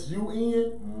the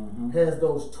S-U-N has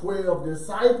those 12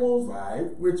 disciples,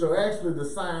 Right. which are actually the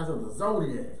signs of the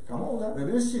zodiac. Come on now. Now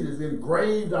this shit is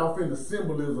engraved off in the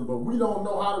symbolism, but we don't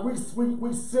know how to, we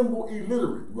symbol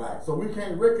illiterate. Right. So we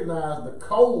can't recognize the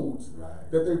codes Right.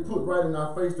 that they put right in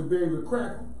our face to be able to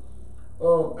crack them.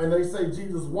 And they say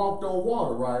Jesus walked on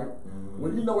water, right?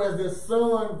 Well, you know, as the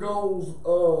sun goes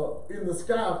in the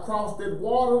sky across that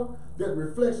water, that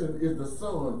reflection is the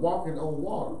sun walking on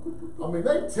water. I mean,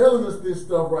 they telling us this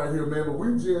stuff right here, man, but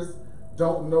we just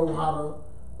don't know how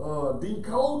to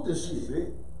decode this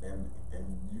shit.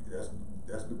 That's it.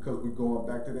 That's because we're going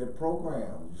back to that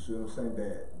program. You see what I'm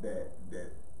saying?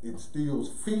 That instills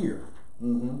fear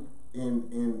in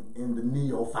the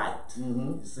neophyte.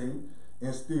 You see,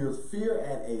 instills fear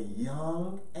at a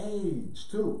young age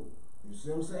too. You see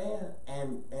what I'm saying?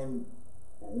 And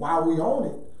while we own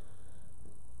it,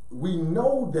 we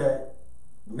know that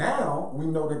now we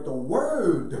know that the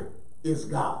Word is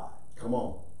God. Come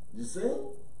on. You see?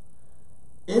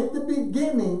 In the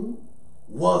beginning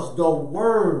was the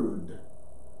Word,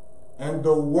 and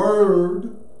the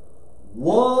Word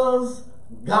was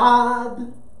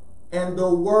God, and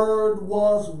the Word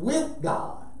was with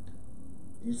God.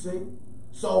 You see?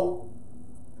 So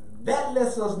that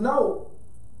lets us know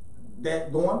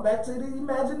that, going back to the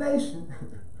imagination,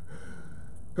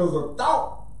 because a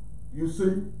thought, you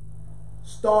see,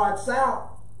 starts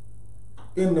out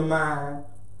in the mind,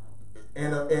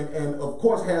 and of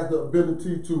course has the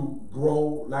ability to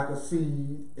grow like a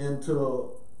seed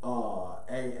into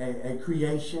a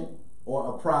creation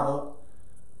or a product.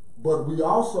 But we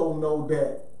also know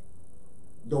that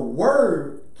the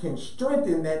Word can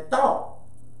strengthen that thought.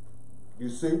 You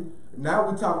see, now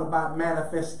we're talking about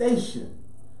manifestation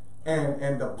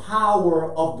and the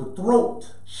power of the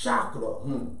throat chakra.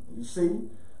 You see,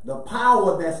 the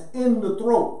power that's in the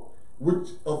throat, which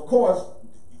of course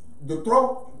the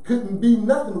throat couldn't be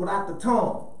nothing without the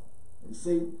tongue. You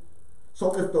see,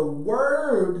 so if the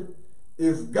Word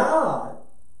is God,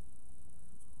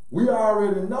 we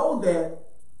already know that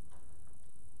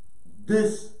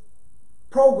this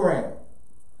program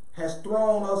has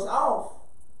thrown us off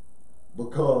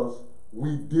because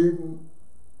we didn't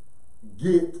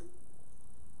get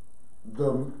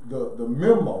the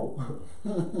memo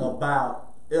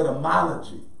about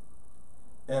etymology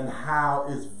and how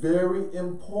it's very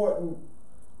important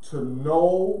to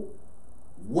know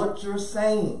what you're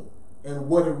saying and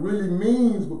what it really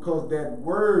means, because that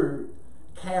word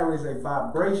carries a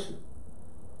vibration.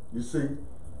 You see,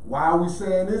 why are we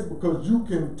saying this? Because you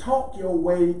can talk your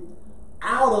way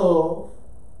out of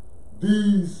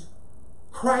these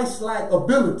Christ-like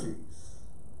abilities.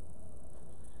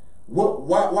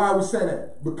 Why are we saying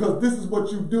that? Because this is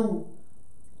what you do,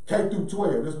 K through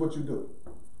 12. This is what you do.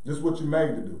 This is what you're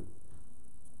made to do.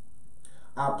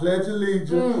 I pledge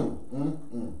allegiance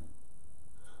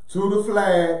to the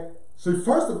flag. See,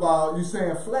 first of all, you're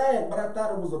saying flag, but I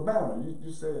thought it was a banner.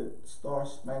 You said Star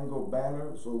Spangled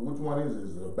Banner. So which one is it?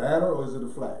 Is it a banner or is it a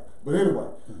flag? But anyway,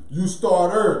 you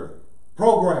start early.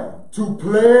 Program to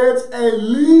pledge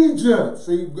allegiance.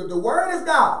 See, the word is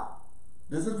God.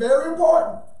 This is very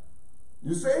important.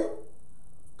 You see?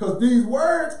 Because these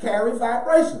words carry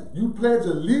vibration. You pledge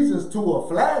allegiance to a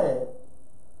flag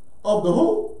of the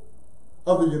who?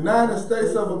 Of the United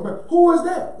States of America. Who is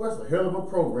that? Well, that's a hell of a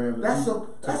program. That's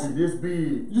be this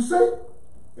big. You see?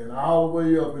 And all the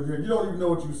way up in here. You don't even know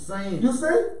what you're saying. You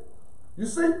see? You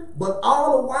see? But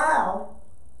all the while,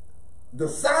 the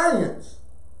science,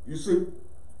 you see,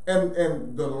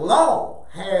 and the law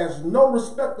has no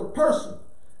respect of person.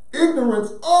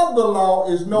 Ignorance of the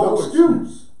law is no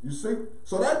excuse. You see?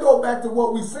 So that go back to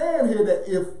what we saying here, that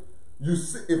if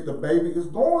the baby is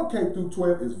going K through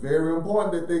 12, it's very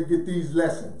important that they get these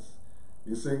lessons.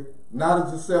 You see?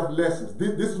 Knowledge of self lessons.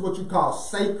 This is what you call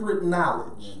sacred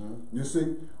knowledge. You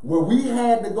see? Where we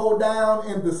had to go down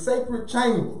in the sacred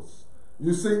chambers,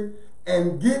 you see,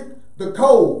 and get the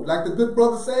code. Like the good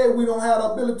brother said, we don't have the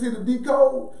ability to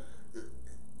decode.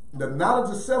 The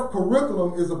knowledge of self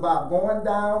curriculum is about going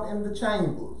down in the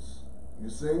chambers, you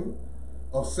see,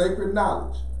 of sacred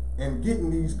knowledge and getting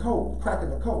these codes,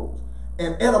 cracking the codes.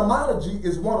 And etymology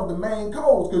is one of the main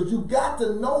codes, because you got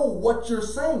to know what you're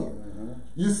saying.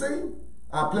 You see,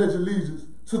 I pledge allegiance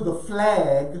to the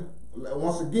flag.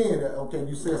 Once again, okay,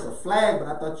 you said it's a flag, but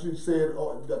I thought you said,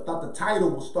 I thought the title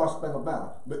was Star Spangled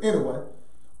Banner. But anyway,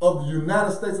 of the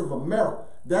United States of America.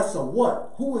 That's a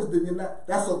what? Who is the United?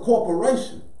 That's a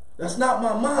corporation. That's not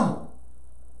my mama.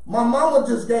 My mama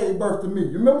just gave birth to me.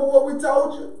 You remember what we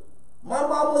told you? My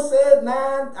mama said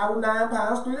I was 9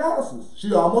 pounds, 3 ounces.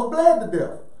 She almost bled to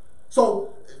death.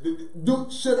 So,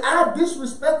 should I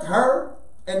disrespect her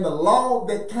and the law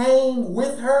that came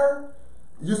with her?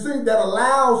 You see, that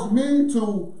allows me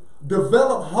to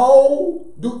develop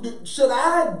whole. Should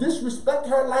I disrespect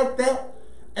her like that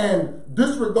and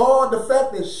disregard the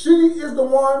fact that she is the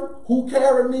one who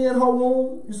carried me in her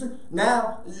womb? You see,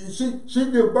 now she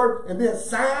give birth and then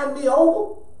sign me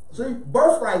over. See,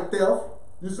 birthright theft.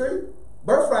 You see,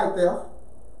 birthright theft.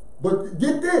 But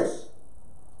get this: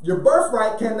 your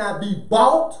birthright cannot be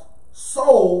bought,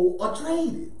 sold, or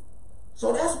traded.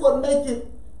 So that's what makes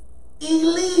it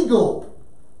illegal.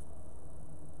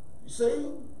 You see?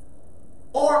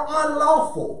 Or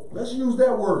unlawful. Let's use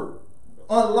that word.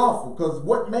 Unlawful. Because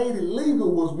what made it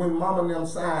legal was when mama and them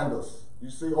signed us, you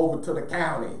see, over to the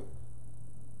county.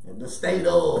 And the state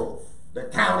of. The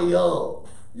county of.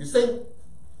 You see?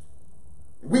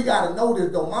 We got to know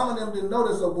this, though. Mama and them didn't know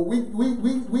this, but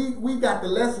we got the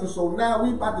lesson, so now we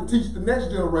about to teach the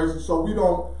next generation so we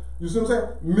don't, you see what I'm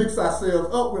saying, mix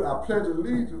ourselves up with our pledge of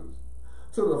allegiance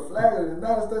to the flag of the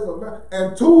United States of America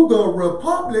and to the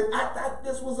republic. I thought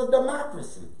this was a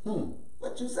democracy.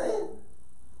 What you saying?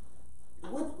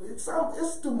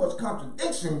 It's too much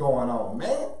contradiction going on,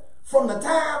 man. From the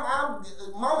time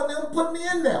mama and them put me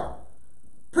in there,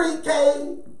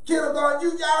 pre-K,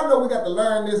 kindergarten, y'all know we got to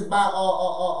learn this by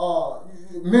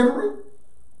memory.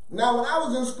 Now, when I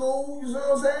was in school, you see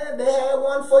what I'm saying, they had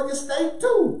one for your state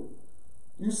too.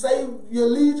 You say your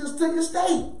allegiance to your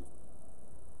state.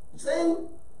 You see?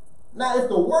 Now, if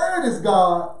the word is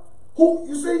God, who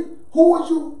is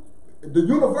you? The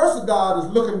universal God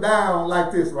is looking down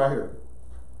like this right here.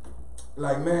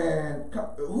 Like, man,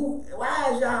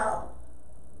 why is y'all?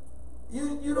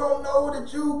 You don't know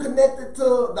that you connected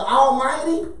to the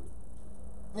Almighty,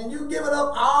 and you giving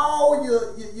up all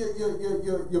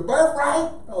your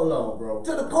birthright. Hold on, bro.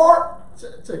 To the court.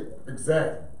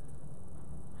 Exactly.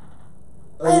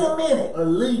 Wait a minute.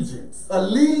 Allegiance.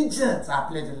 Allegiance. I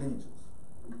pledge allegiance.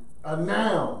 A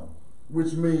noun,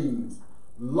 which means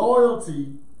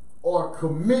loyalty or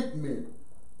commitment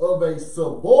of a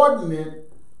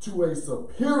subordinate to a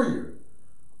superior,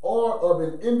 or of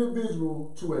an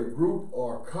individual to a group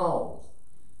or cause.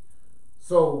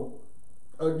 So,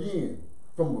 again,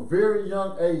 from a very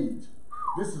young age,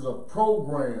 this is a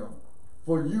program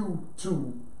for you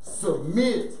to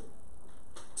submit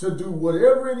to do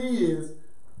whatever it is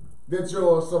that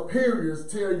your superiors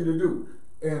tell you to do.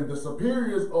 And the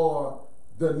superiors are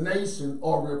the nation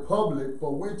or republic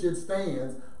for which it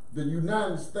stands, the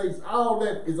United States. All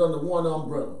that is under one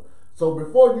umbrella. So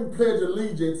before you pledge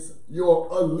allegiance, your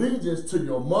allegiance to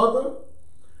your mother,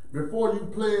 before you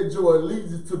pledge your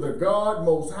allegiance to the God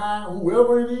Most High,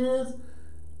 whoever it is,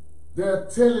 they're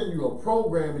telling you or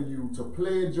programming you to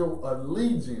pledge your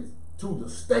allegiance to the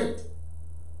state.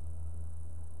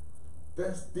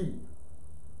 That's deep.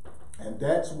 And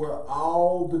that's where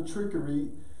all the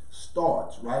trickery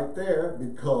starts, right there,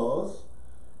 because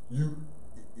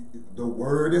the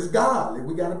word is God.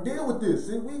 We got to deal with this.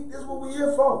 See, this is what we're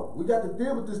here for. We got to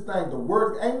deal with this thing. The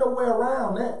word, ain't no way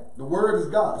around that. The word is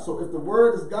God. So if the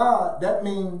word is God, that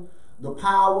means the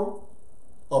power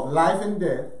of life and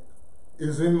death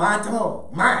is in my tongue,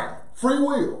 mine, free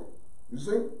will. You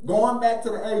see? Going back to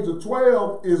the age of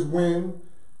 12 is when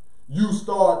you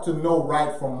start to know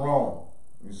right from wrong.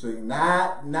 You see,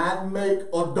 not make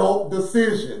adult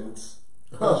decisions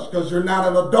because you're not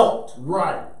an adult.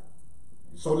 Right.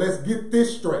 So let's get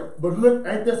this straight. But look,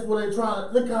 ain't that's what they trying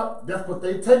to, look how, that's what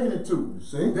they taking it to. You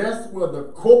see? That's where the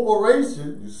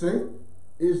corporation, you see,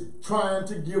 is trying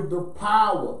to give the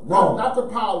power. Wrong. Not the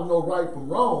power to know right from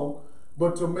wrong,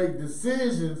 but to make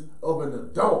decisions of an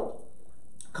adult.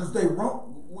 Because they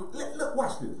wrong. look,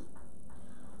 watch this.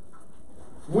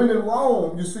 When in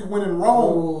Rome, you see, when in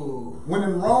Rome,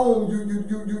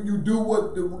 you do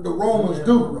what the Romans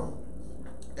do.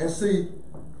 And see,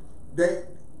 let's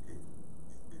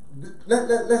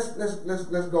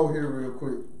go here real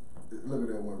quick. Look at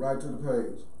that one, right to the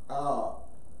page. All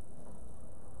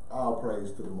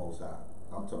praise to the Most High.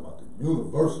 I'm talking about the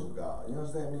universal God. You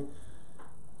understand me?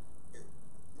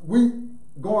 We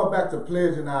going back to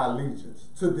pledging our allegiance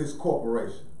to this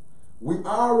corporation. We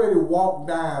already walked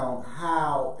down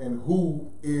how and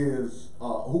who is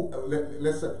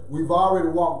let's say we've already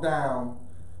walked down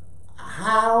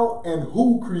how and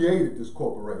who created this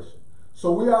corporation.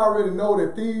 So we already know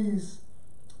that these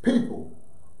people,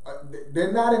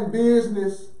 they're not in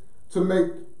business to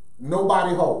make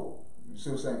nobody whole. You see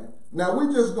what I'm saying? Now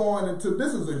we just going into,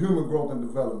 this is a human growth and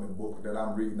development book that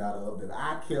I'm reading out of, that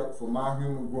I kept for my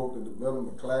human growth and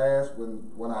development class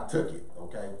when I took it,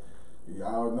 okay?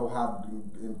 Y'all know how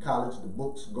in college the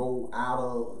books go out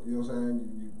of, you know what I'm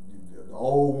saying? The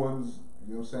old ones,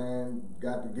 you know what I'm saying? You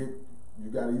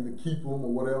got to either keep them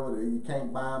or whatever. You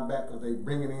can't buy them back because they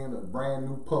bring it in a brand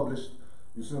new published,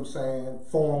 you see what I'm saying,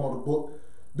 form of the book.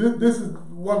 This is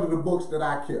one of the books that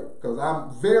I kept because I'm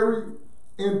very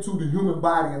into the human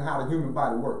body and how the human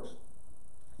body works.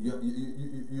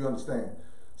 You understand?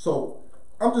 So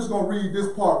I'm just going to read this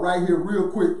part right here real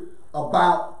quick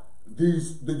about the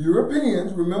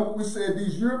Europeans. Remember we said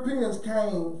these Europeans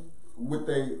came with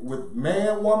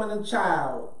man, woman, and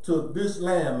child to this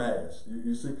landmass.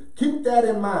 You see, keep that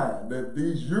in mind, that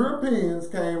these Europeans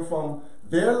came from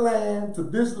their land to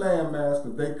this landmass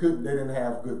because they didn't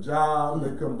have good jobs,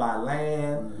 they couldn't buy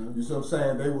land. You see what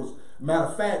I'm saying? Matter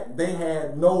of fact, they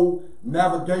had no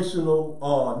navigational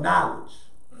knowledge.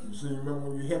 You see, remember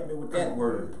when you helped me with that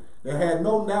word? They had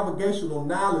no navigational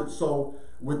knowledge. So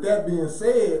with that being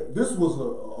said, this was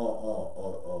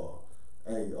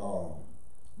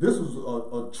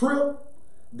a trip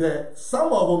that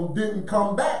some of them didn't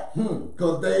come back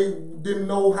because they didn't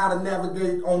know how to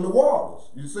navigate on the waters.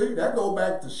 You see, that go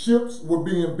back to ships were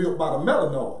being built by the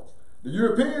Melanoids. The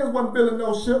Europeans wasn't building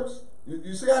no ships.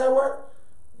 You see how that worked?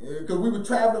 Because we were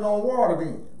traveling on water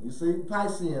then. You see,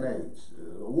 Piscean age,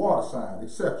 water sign,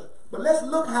 etc. But let's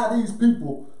look how these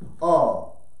people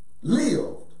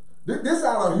lived. This is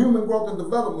out of a Human Growth and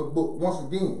Development book, once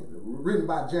again, written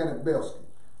by Janet Belsky.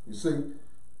 You see,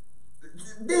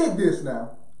 dig this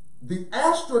now. The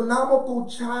astronomical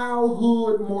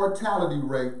childhood mortality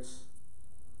rates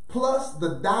plus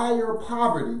the dire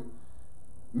poverty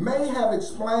may have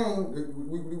explained,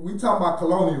 we talking about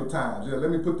colonial times. Yeah,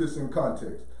 let me put this in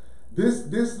context.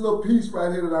 This little piece right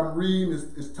here that I'm reading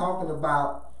is talking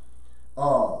about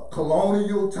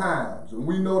colonial times. And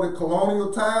we know that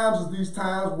colonial times is these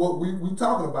times what we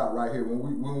talking about right here.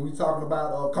 When we talking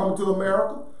about coming to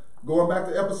America, going back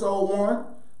to episode 1,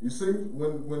 you see,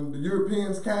 when the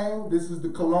Europeans came, this is the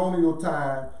colonial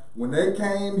time. When they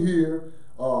came here,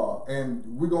 and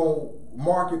we're going to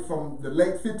mark it from the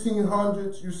late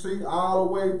 1500s, you see, all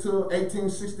the way to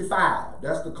 1865.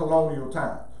 That's the colonial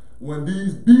time. When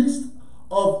these beasts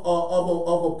of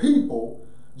a people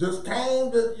just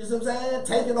came to, you see what I'm saying,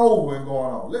 taking over and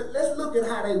going on. Let's look at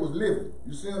how they was living.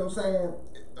 You see what I'm saying?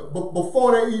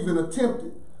 Before they even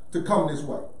attempted to come this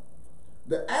way.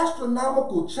 The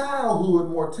astronomical childhood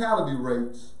mortality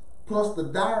rates plus the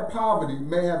dire poverty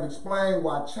may have explained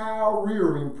why child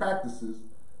rearing practices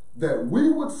that we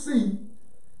would see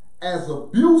as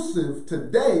abusive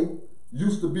today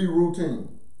used to be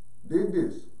routine. Dig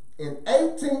this. In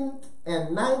 18th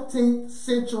and 19th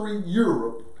century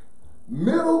Europe,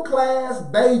 middle-class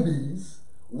babies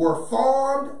were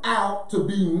farmed out to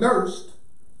be nursed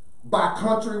by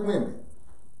country women.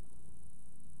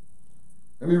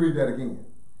 Let me read that again.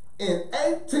 In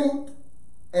 18th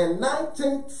and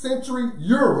 19th century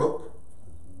Europe,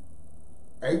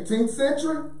 18th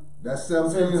century, that's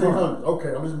 1700. Okay,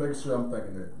 I'm just making sure I'm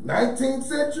thinking that. 19th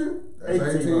century, that's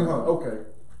 1800. Okay.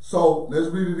 So let's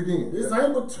read it again. This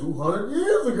ain't but 200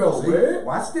 years ago, see, man.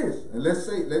 Watch this. And let's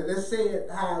say it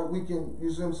how we can,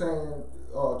 you see what I'm saying,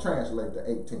 translate the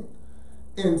 18th.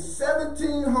 In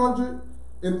 1700,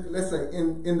 let's say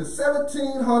in the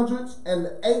 1700s and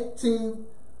the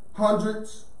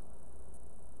 1800s,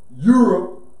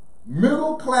 Europe,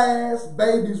 middle-class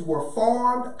babies were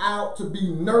farmed out to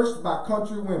be nursed by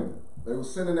country women. They were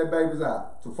sending their babies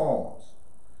out to farms.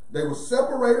 They were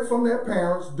separated from their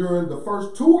parents during the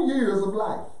first 2 years of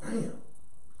life. Damn.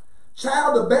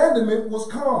 Child abandonment was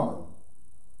common,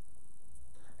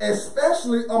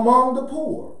 especially among the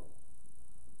poor.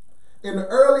 In the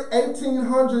early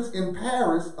 1800s in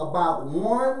Paris, about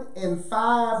 1 in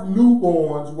 5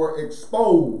 newborns were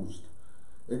exposed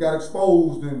It got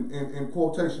exposed in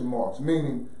quotation marks,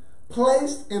 meaning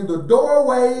placed in the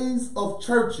doorways of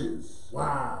churches.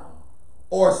 Wow.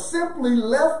 Or simply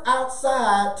left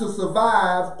outside to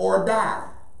survive or die.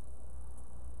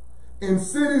 In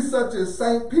cities such as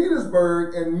St.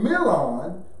 Petersburg and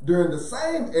Milan during the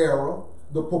same era,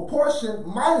 the proportion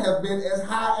might have been as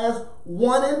high as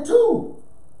 1 in 2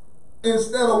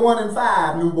 instead of 1 in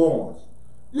 5 newborns.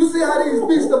 You see how these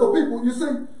beasts of a people, you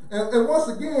see? And once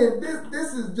again,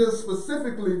 this is just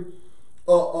specifically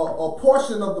a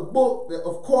portion of the book that,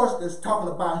 of course, that's talking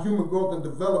about human growth and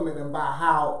development and about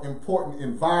how important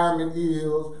environment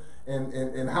is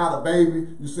and how the baby,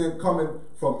 you see, coming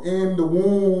from in the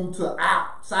womb to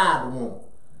outside the womb.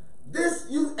 This,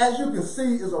 as you can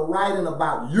see, is a writing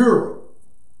about Europe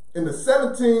in the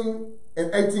 17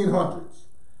 and 1800s,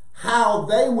 how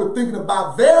they were thinking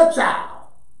about their child.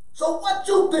 So what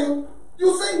you think,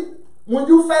 you see, when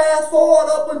you fast forward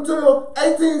up until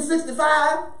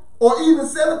 1865 or even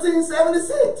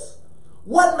 1776,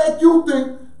 what make you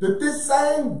think that this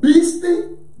same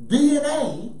beastie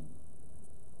DNA,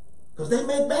 because they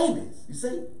make babies, you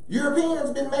see,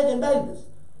 Europeans been making babies.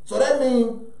 So that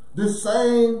means this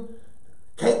same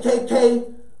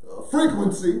KKK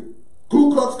frequency,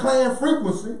 Ku Klux Klan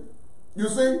frequency, you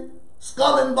see,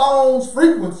 Skull and Bones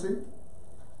frequency,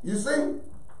 you see,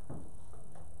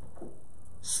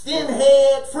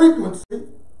 skinhead frequency,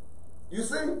 you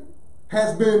see,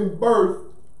 has been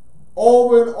birthed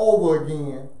over and over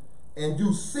again, and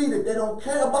you see that they don't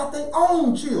care about their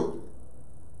own children.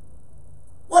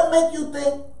 What make you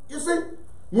think, you see,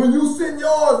 when you send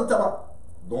yours and talk about,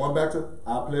 going back to,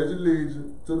 I pledge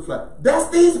allegiance to the flag, that's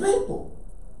these people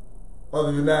of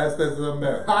the United States of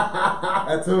America,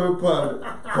 and to the republic,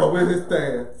 for which it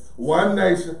stands, one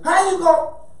nation. How you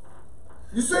go?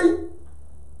 You see?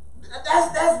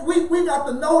 We got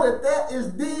to know that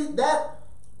is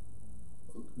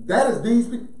these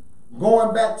people.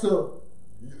 Going back to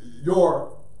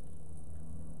your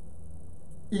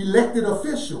elected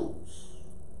officials.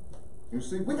 You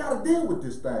see, we got to deal with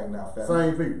this thing now, family.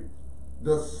 Same people.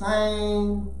 The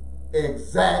same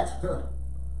exact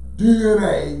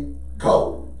DNA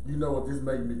code. You know what this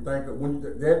made me think of? When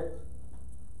that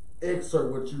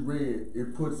excerpt, what you read,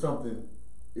 it put something,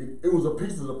 it was a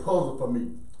piece of the puzzle for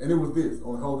me. And it was this,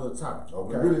 on a whole other topic.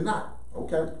 Okay. But really not.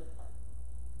 Okay.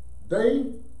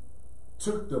 They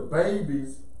took the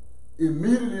babies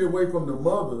immediately away from the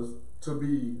mothers to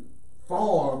be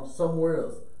farmed somewhere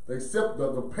else.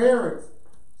 The parents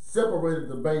separated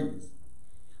the babies.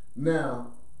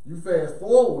 Now, you fast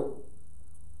forward,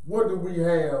 what do we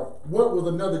have? What was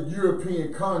another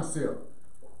European concept?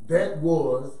 That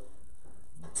was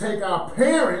take our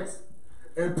parents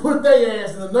and put their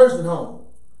ass in a nursing home.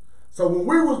 So when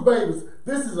we was babies,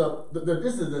 this is a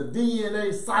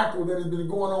DNA cycle that has been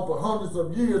going on for hundreds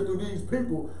of years through these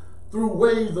people, through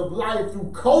ways of life,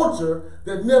 through culture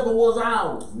that never was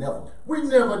ours. Never. We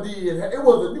never did. It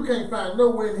wasn't. You can't find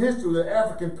nowhere in history that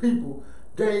African people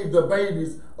gave the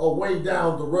babies away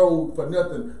down the road for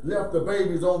nothing, left the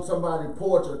babies on somebody's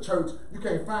porch or church. You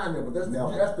can't find that, but that's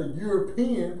the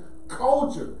European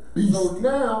culture. Beast. So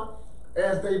now,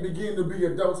 as they begin to be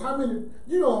adults,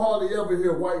 you don't hardly ever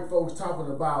hear white folks talking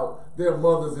about their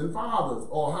mothers and fathers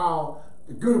or how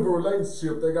good of a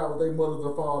relationship they got with their mothers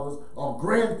or fathers or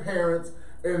grandparents.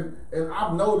 And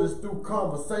I've noticed through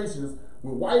conversations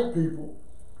with white people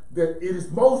that it is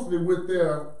mostly with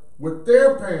their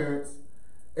parents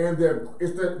and their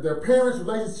parents'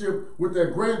 relationship with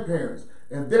their grandparents.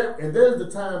 And there's the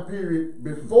time period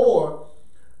before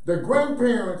the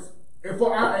grandparents. And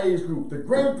for our age group, the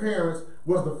grandparents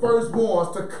was the first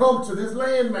ones to come to this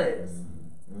landmass.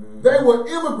 Mm-hmm. They were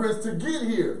immigrants to get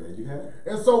here. There you have it.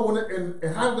 And so and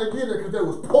how did they get here? Because they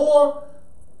was poor.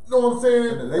 You know what I'm saying?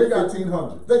 In the late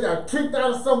 1500s. They got kicked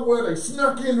out of somewhere. They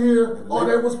snuck in here, or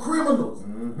they was criminals.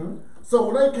 Mm-hmm.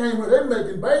 So when they came here, they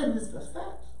making babies. That's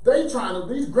facts.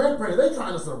 These grandparents, they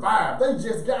trying to survive. They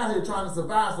just got here trying to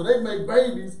survive. So they make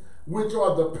babies, which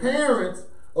are the parents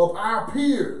of our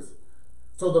peers.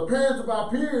 So the parents of our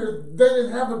peers, they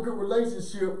didn't have a good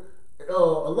relationship, a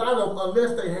lot of them,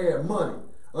 unless they had money,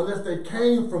 unless they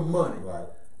came from money. Right.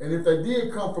 And if they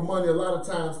did come from money, a lot of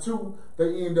times too,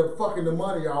 they end up fucking the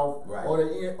money off, right.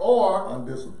 or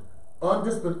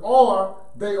undisciplined, or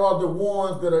they are the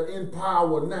ones that are in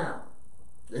power now.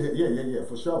 Yeah,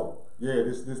 for sure. Yeah,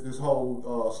 this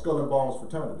whole Skull and Bones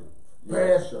fraternity.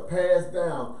 Passed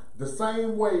down the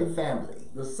same way, the family,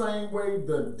 the same way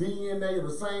the DNA,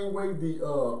 the same way the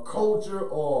culture,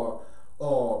 or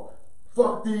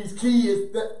fuck these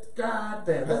kids. That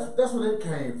goddamn, that's where it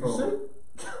came from. You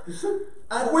see? Look.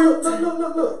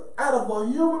 Out of a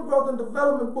human growth and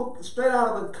development book, straight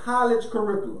out of the college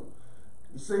curriculum.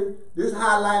 You see, this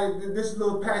highlighted, this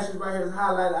little passage right here is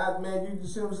highlighted. Man, you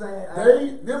see what I'm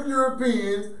saying? Them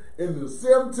Europeans in the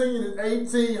 17 and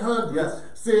 1800s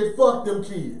said, fuck them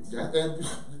kids.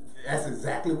 That's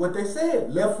exactly what they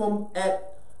said. Left them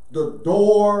at the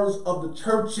doors of the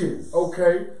churches.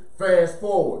 Okay, fast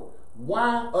forward.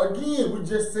 Why? Again, we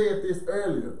just said this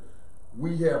earlier.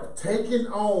 We have taken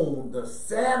on the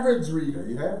savagery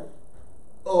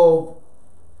of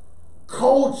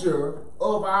culture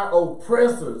of our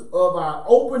oppressors, of our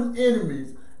open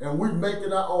enemies, and we make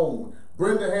it our own.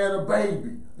 Brenda had a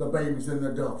baby. The baby's in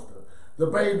the dumpster. The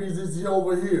baby's is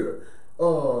over here.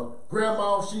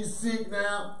 Grandma, she's sick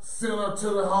now. Send her to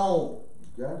the home.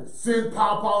 Got it. Send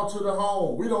Papa to the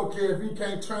home. We don't care if he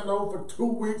can't turn over for 2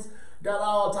 weeks. Got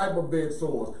all type of bed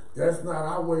sores. That's not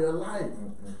our way of life.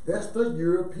 That's the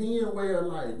European way of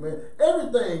life, man.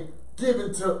 Everything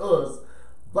given to us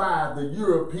by the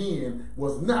European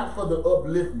was not for the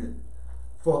upliftment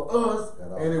for us,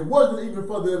 and it wasn't even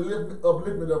for the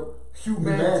upliftment of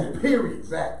humanity. Period.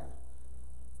 Exactly.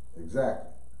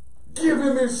 Give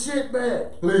him his shit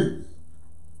back, please.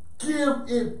 Give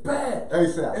it back,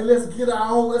 ASAP. And let's get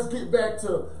our own. Let's get back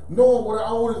to knowing what our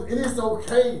own is, and it's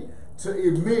okay to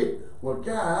admit, well,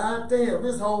 God damn,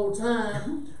 this whole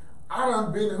time I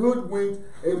done been hoodwinked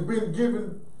and been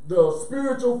given the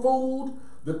spiritual food,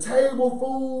 the table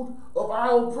food of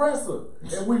our oppressor,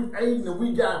 and we've eaten and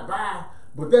we got by,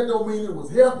 but that don't mean it was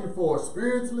healthy for us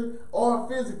spiritually or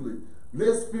physically.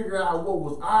 Let's figure out what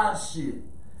was our shit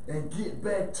and get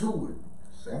back to it.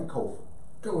 Sankofa.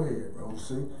 Go ahead, bro. You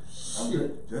see?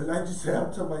 Shit. Just like you said,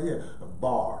 I'm talking about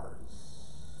bars.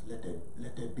 Let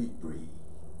that beat breathe.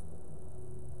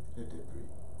 Let that breathe.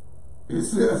 You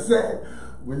see what I'm saying?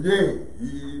 Well,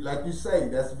 like you say,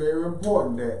 that's very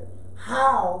important. That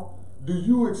how do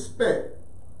you expect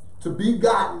to be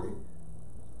godly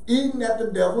eating at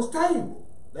the devil's table?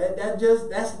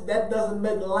 That doesn't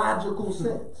make logical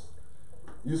sense.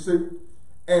 You see?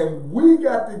 And we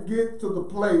got to get to the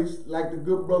place, like the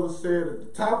good brother said at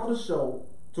the top of the show,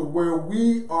 to where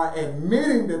we are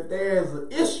admitting that there's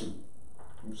an issue.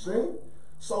 You see?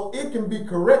 So it can be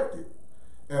corrected.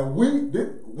 And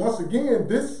once again,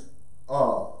 this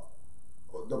the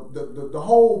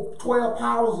whole 12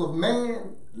 powers of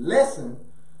man lesson,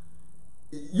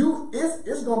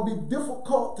 it's gonna be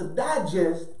difficult to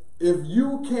digest if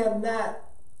you cannot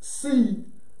see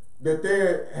that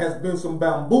there has been some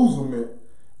bamboozlement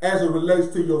as it relates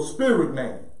to your spirit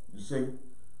man. You see,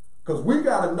 because we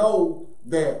gotta know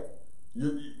that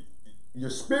your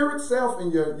spirit self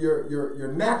and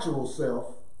your natural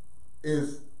self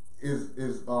is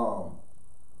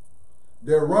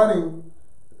they're running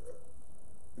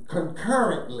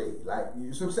concurrently, like,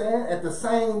 you see what I'm saying? At the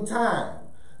same time.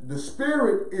 The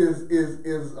spirit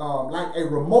is like a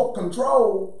remote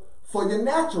control for your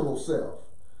natural self.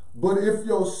 But if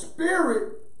your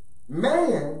spirit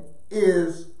man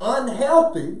is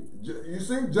unhealthy, you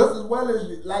see, just as well as,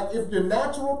 like, if your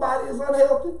natural body is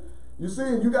unhealthy, you see,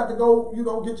 and you got to go,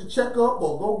 get your checkup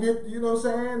or go get, you know what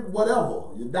I'm saying, whatever,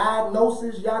 your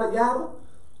diagnosis, yada, yada.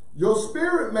 Your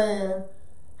spirit man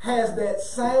has that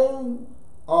same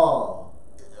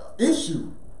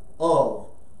issue of,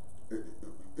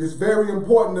 it's very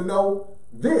important to know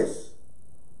this.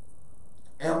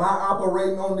 Am I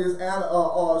operating on this,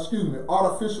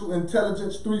 artificial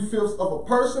intelligence 3/5 of a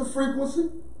person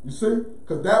frequency? You see?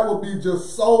 Because that will be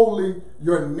just solely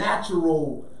your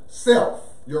natural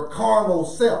self, your carnal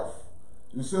self.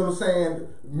 You see what I'm saying?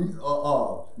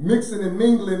 Mixing and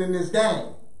mingling in this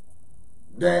game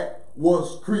that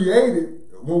was created,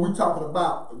 when we're talking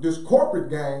about this corporate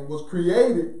game, was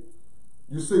created,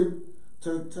 you see,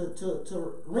 to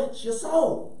wrench your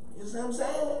soul. You see what I'm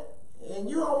saying? And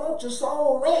you don't want your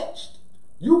soul wrenched.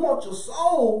 You want your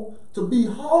soul to be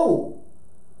whole.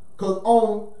 Because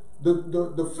on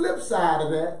the flip side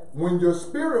of that, when your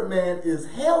spirit man is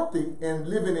healthy and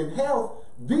living in health,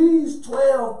 these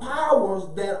 12 powers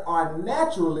that are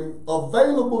naturally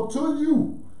available to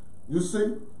you, you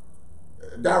see,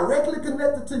 directly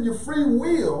connected to your free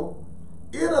will,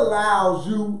 it allows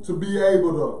you to be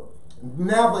able to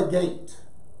navigate,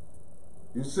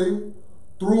 you see,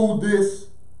 through this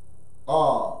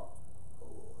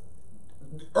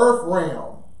earth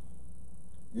realm,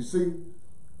 you see,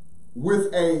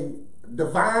 with a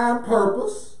divine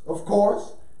purpose, of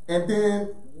course, and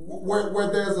then where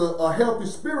there's a healthy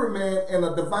spirit man and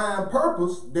a divine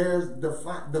purpose, there's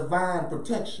divine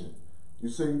protection, you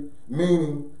see,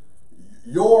 meaning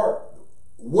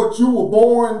what you were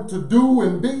born to do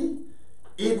and be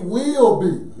It will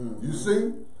be, you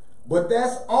see. But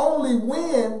that's only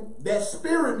when that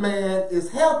spirit man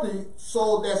is healthy,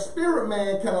 so that spirit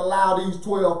man can allow these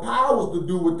 12 powers to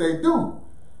do what they do.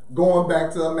 Going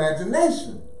back to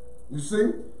imagination, you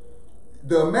see.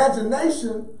 The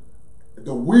imagination,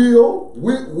 the will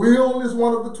is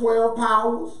one of the 12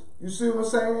 powers. You see what I'm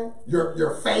saying?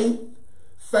 Your faith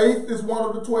is one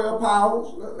of the 12 powers.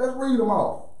 Let's read them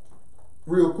off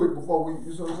real quick before we,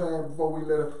 you see what I'm saying? Before we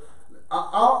let it,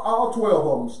 all 12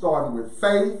 of them, starting with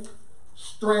faith,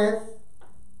 strength,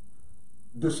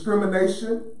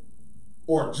 discrimination,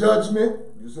 or judgment.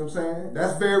 You see what I'm saying?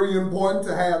 That's very important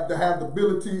to have the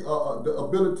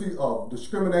ability of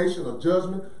discrimination or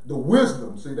judgment. The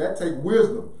wisdom, see, that takes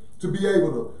wisdom to be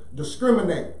able to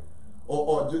discriminate.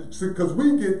 Because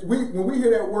when we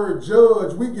hear that word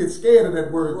judge, we get scared of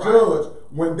that word judge.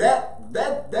 When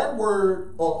that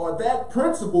word or that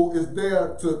principle is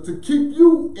there to keep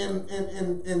you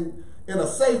in a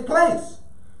safe place.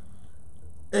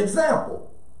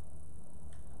 Example,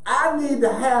 I need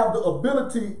to have the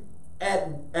ability at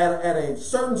a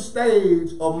certain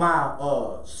stage of my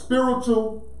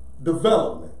spiritual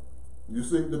development. You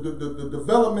see, the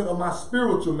development of my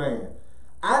spiritual man.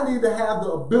 I need to have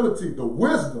the ability, the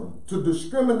wisdom to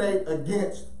discriminate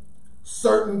against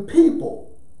certain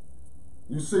people.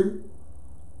 You see,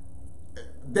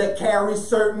 that carry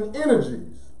certain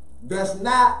energies. That's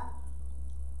not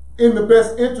in the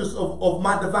best interest of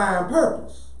my divine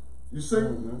purpose. You see?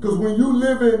 Because when you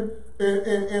live in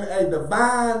a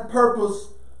divine purpose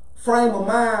frame of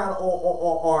mind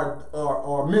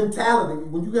or mentality,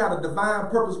 when you got a divine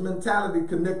purpose mentality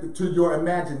connected to your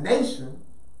imagination,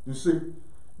 you see,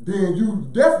 then you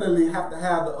definitely have to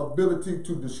have the ability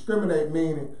to discriminate,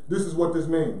 meaning this is what this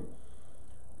means.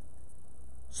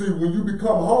 See, when you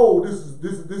become whole, this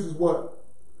is what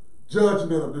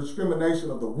judgment or discrimination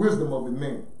of the wisdom of it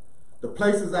means. The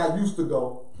places I used to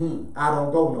go, I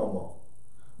don't go no more.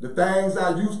 The things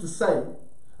I used to say,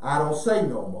 I don't say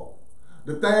no more.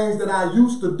 The things that I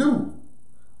used to do,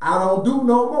 I don't do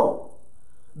no more.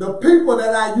 The people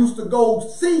that I used to go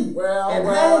see and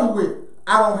hang with,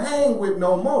 I don't hang with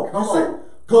no more. You see?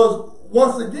 Because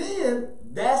once again,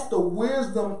 that's the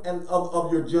wisdom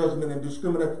of your judgment and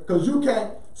discrimination. Because you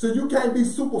can't be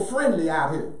super friendly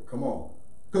out here. Come on.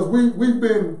 Because we've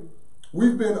been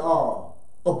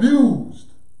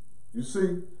abused. You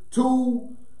see,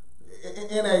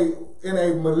 in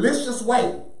a malicious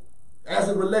way, as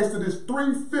it relates to this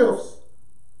 3/5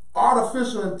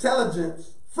 artificial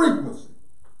intelligence frequency.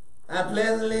 And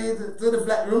pleasantly to the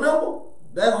flat. Remember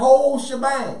that whole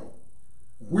shebang.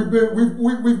 We've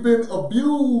been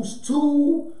abused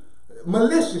too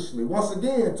maliciously, once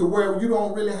again, to where you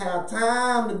don't really have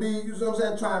time to be, you know what I'm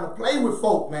saying, trying to play with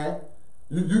folk, man.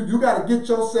 You got to get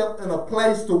yourself in a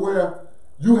place to where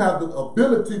you have the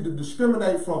ability to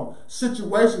discriminate from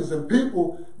situations and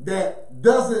people that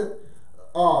doesn't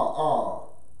allow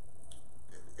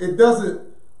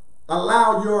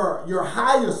your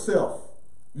higher self,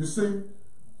 you see,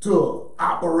 to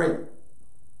operate.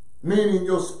 Meaning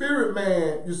your spirit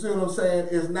man, you see what I'm saying,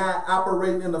 is not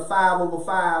operating in the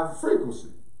 5/5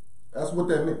 frequency. That's what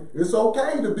that means. It's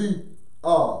okay to be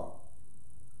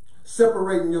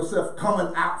separating yourself,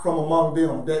 coming out from among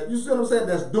them. That, you see what I'm saying,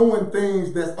 that's doing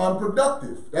things that's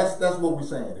unproductive. That's what we're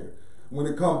saying here. When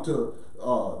it comes to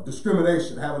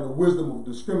discrimination, having the wisdom of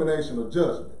discrimination or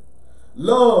judgment.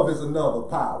 Love is another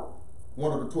power.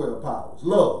 One of the 12 powers.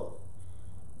 Love.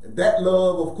 That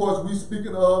love, of course, we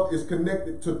speaking of is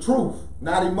connected to truth,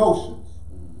 not emotions.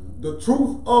 The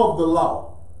truth of the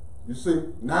law, you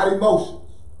see, not emotions.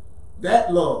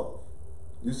 That love,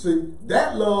 you see,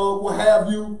 that love will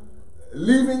have you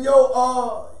leaving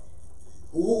your,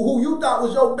 who you thought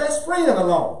was your best friend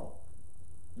alone.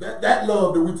 That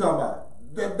love that we talking about,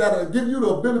 that'll give you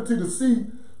the ability to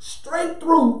see straight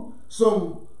through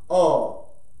some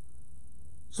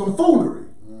foolery.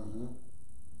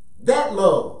 That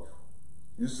love,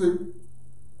 you see,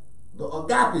 the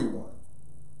agape one.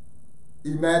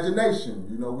 Imagination,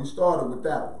 you know, we started with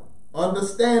that one.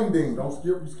 Understanding. Don't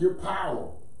skip, you skip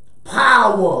power.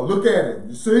 Power, look at it,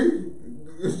 you see?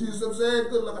 You see what I'm saying?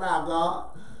 Good looking out, God.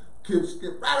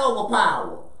 Skip right over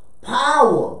power.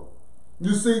 Power,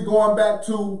 you see, going back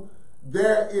to,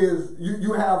 there is,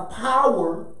 you have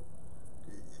power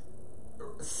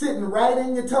sitting right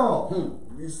in your tongue.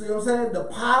 You see what I'm saying? The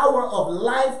power of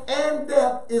life and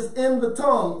death is in the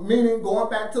tongue, meaning going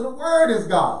back to the word is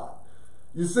God.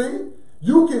 You see?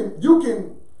 You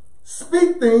can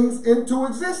speak things into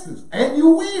existence, and you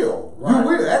will. Right. You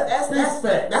will. That's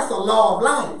fact. That's a law of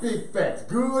life. Big facts,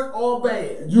 good or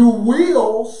bad. You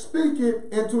will speak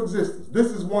it into existence. This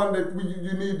is one that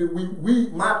you need to, we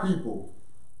my people,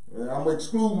 and I'm going to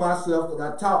exclude myself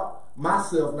because I taught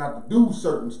myself not to do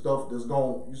certain stuff that's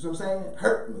going, you see what I'm saying,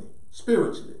 hurt me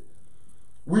spiritually.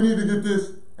 We need to get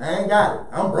this, I ain't got it,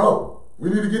 I'm broke. We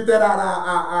need to get that out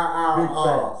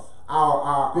of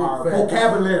our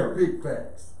vocabulary. Big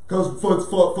facts. Because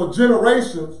for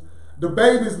generations, the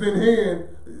baby's been hearing,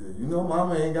 you know,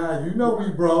 mama ain't got it. You know we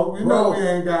broke. You know we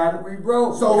ain't got it. We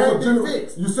broke. So for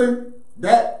fixed. You see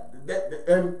that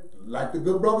and like the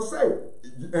good brother said,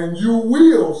 and you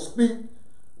will speak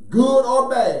good or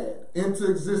bad into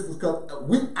existence. Because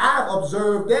I've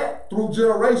observed that through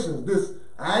generations. This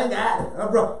I ain't got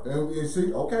it, bro. And you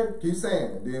see, okay, keep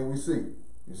saying it. Then we see.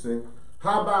 You see.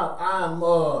 How about I'm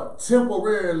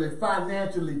temporarily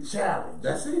financially challenged?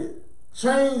 That's it.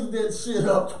 Change that shit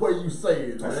up to where you say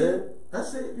it, That's man. it.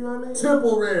 That's it. You know what I mean?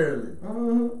 Temporarily.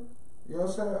 Mm-hmm. You know what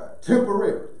I'm saying?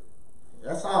 Temporary.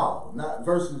 That's all. Not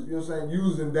versus, you know what I'm saying,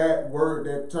 using that word,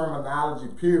 that terminology,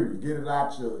 period. Get it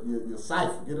out your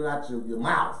cipher. Get it out your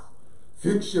mouth.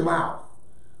 Fix your mouth.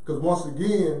 Because once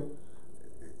again,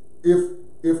 if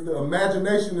the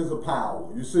imagination is a power,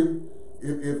 you see,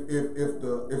 if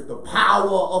the power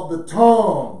of the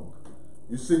tongue,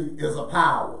 you see, is a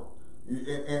power,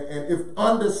 and if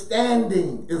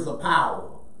understanding is a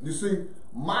power, you see,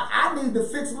 I need to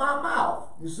fix my mouth,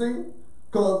 you see,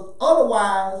 because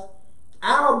otherwise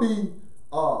I'll be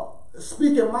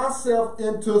speaking myself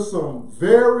into some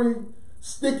very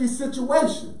sticky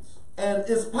situations. And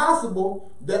it's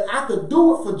possible that I could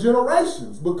do it for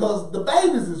generations because the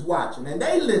babies is watching and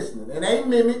they listening and they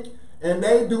mimic and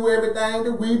they do everything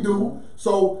that we do.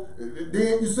 So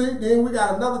then you see, then we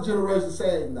got another generation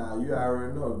saying, nah, you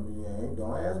already know.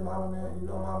 Don't ask mama that. You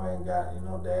know mama ain't got, you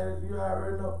know, daddy, you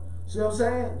already know. See what I'm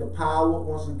saying? The power,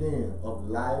 once again, of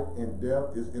life and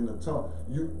death is in the tongue.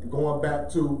 You going back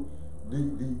to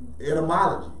the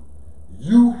etymology.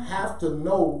 You have to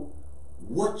know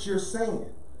what you're saying.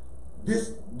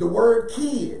 The word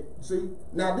kid, see?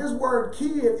 Now this word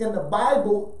kid in the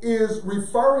Bible is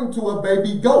referring to a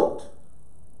baby goat.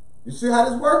 You see how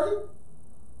this working?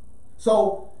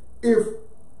 So if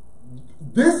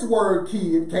this word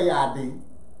kid, K-I-D,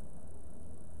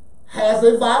 has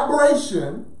a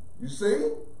vibration, you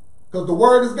see? Because the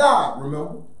word is God,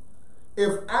 remember?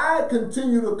 If I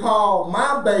continue to call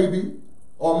my baby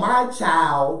or my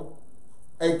child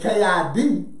a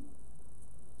K-I-D,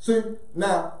 see,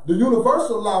 now, the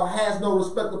universal law has no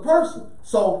respect of person.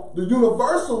 So, the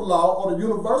universal law or the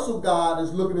universal God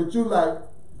is looking at you like,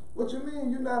 what you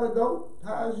mean you're not a goat?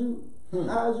 How is you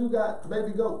got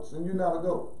baby goats and you're not a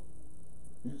goat?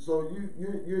 So,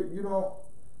 you don't,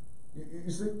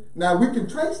 you see? Now, we can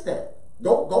trace that.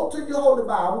 Go to your Holy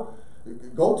Bible,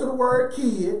 go to the word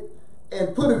kid,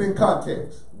 and put it in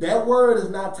context. That word is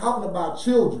not talking about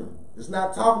children. It's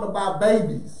not talking about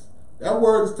babies. That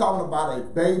word is talking about a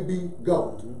baby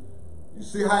goat. You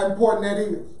see how important that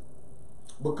is?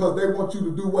 Because they want you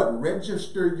to do what?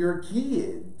 Register your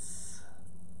kids.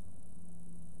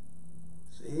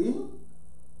 See?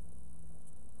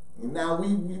 And now we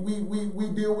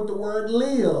deal with the word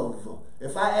live.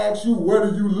 If I ask you where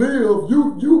do you live,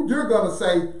 you're gonna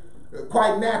say,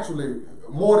 quite naturally,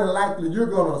 more than likely, you're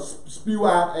gonna spew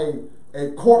out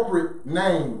a corporate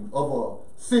name of a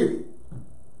city.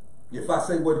 If I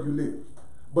say, where do you live?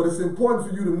 But it's important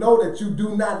for you to know that you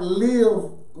do not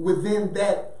live within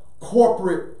that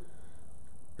corporate,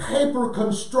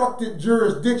 paper-constructed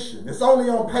jurisdiction. It's only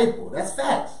on paper. That's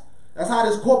facts. That's how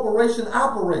this corporation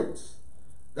operates.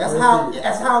 That's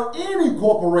how any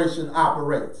corporation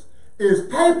operates. Is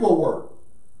paperwork.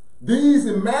 These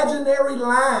imaginary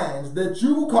lines that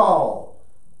you call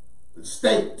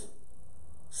state,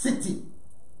 city,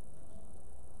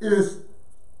 is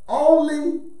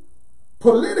only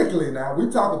politically. Now,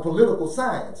 we're talking political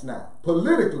science now.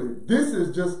 Politically, this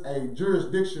is just a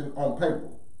jurisdiction on paper.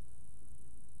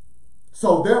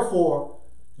 So therefore,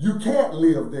 you can't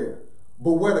live there.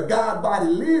 But where the God body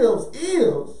lives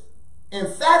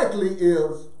emphatically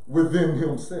is within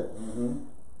himself. Mm-hmm.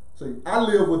 See, I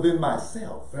live within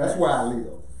myself. Facts. That's where I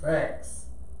live. Facts.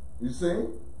 You see?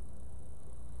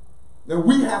 Then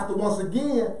we have to once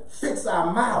again fix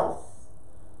our mouth.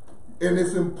 And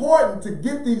it's important to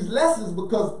get these lessons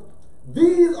because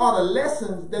these are the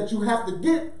lessons that you have to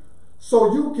get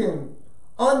so you can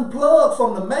unplug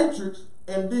from the matrix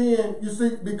and then, you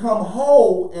see, become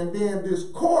whole. And then this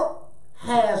court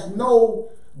has no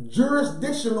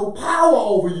jurisdictional power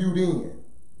over you then.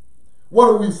 What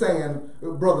are we saying,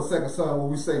 brother second son, when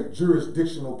we say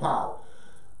jurisdictional power?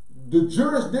 The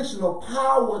jurisdictional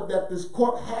power that this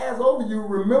court has over you,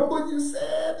 remember you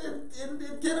said in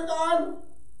kindergarten,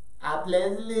 I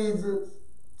pledge allegiance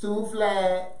to a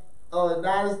flag of the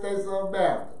United States of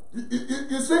America.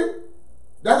 You see?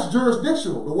 That's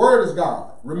jurisdictional. The word is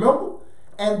God. Remember?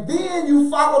 And then you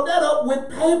follow that up with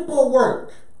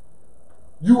paperwork.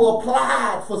 You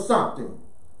applied for something.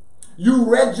 You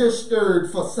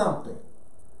registered for something.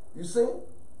 You see?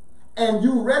 And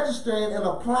you registering and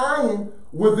applying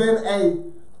within a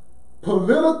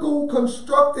political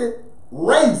constructed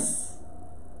race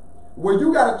where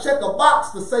you got to check a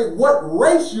box to say what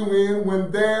race you in when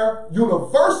they're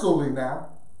universally now,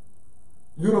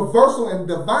 universal and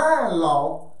divine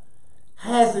law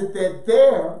has it that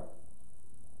there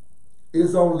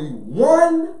is only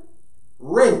one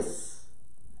race,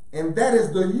 and that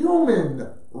is the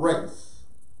human race.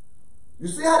 You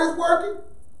see how this is working?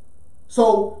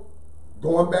 So,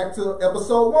 going back to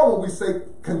episode 1 when we say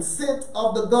consent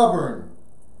of the governed.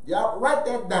 Y'all write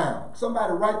that down.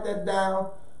 Somebody write that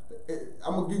down.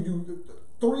 I'm going to give you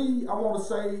 3, I want to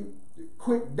say,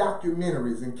 quick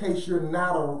documentaries in case you're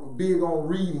not big on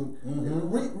reading.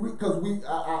 Because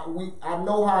I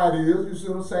know how it is, you see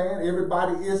what I'm saying?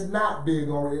 Everybody is not big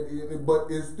on it, but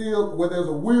it's still, where there's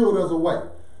a will, there's a way.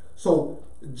 So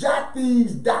jot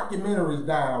these documentaries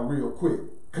down real quick.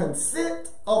 Consent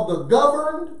of the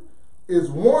Governed is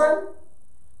one.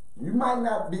 You might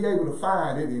not be able to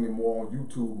find it anymore on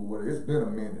YouTube or whatever. It's been a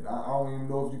minute. I don't even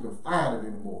know if you can find it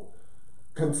anymore.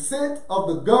 Consent of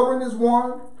the Governed is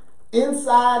one.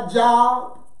 Inside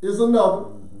Job is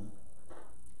another.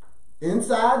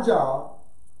 Inside Job.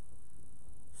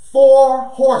 4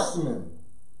 Horsemen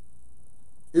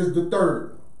is the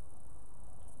third.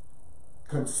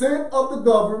 Consent of the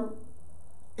Governed,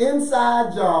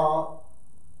 Inside Job,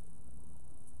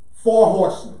 4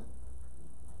 Horsemen.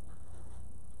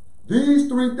 These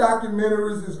 3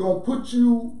 documentaries is going to put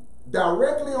you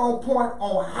directly on point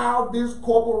on how this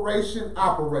corporation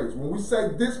operates. When we say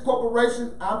this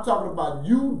corporation, I'm talking about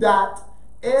U.S.A.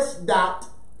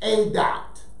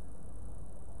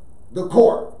 The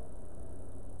court.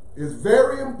 It's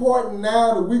very important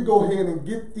now that we go ahead and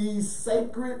get these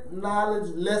sacred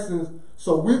knowledge lessons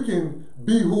so we can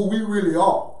be who we really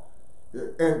are.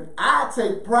 And I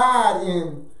take pride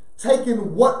in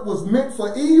taking what was meant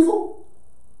for evil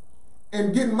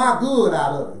and getting my good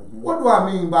out of it. What do I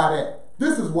mean by that?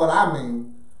 This is what I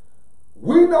mean.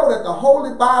 We know that the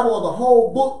Holy Bible, or the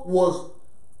whole book, was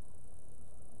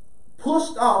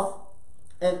pushed off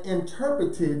and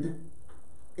interpreted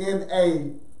in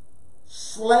a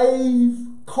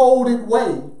slave-coded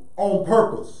way on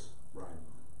purpose. Right.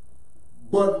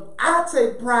 But I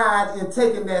take pride in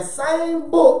taking that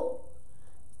same book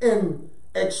and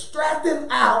extracting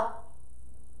out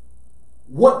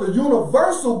what the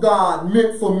universal God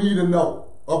meant for me to know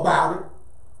about it,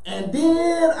 and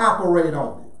then operate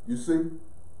on it, you see?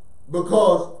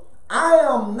 Because I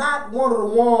am not one of the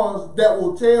ones that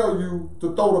will tell you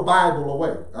to throw the Bible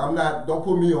away. I'm not, don't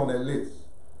put me on that list.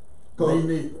 Me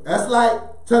neither. That's like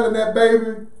telling that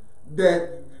baby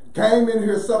that came in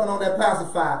here sucking on that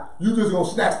pacifier, you just gonna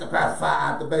snatch the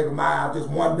pacifier out the baby mouth just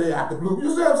one day out the blue. You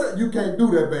see what I'm saying? You can't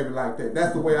do that baby like that.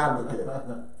 That's the way I look at it.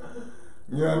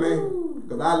 You know what I mean?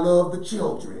 Because I love the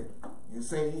children, you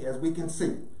see, as we can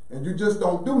see. And you just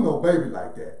don't do no baby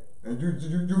like that. And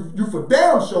you for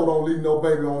damn sure don't leave no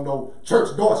baby on no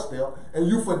church doorstep. And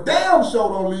you for damn sure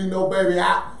don't leave no baby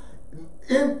out.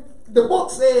 In the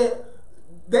book said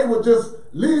they would just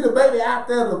leave the baby out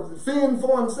there to fend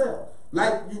for himself.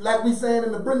 Like we saying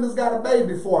in the Brenda's Got a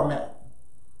Baby format.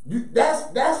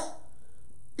 That's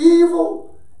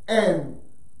evil and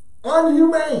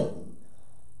unhumane.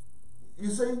 You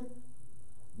see?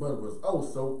 But it was oh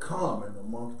so common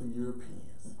amongst the Europeans.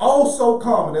 Oh so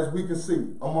common, as we can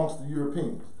see, amongst the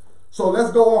Europeans. So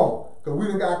let's go on. Because we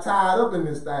done got tied up in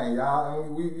this thing, y'all. I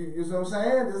mean, you see what I'm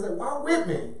saying? They say, walk with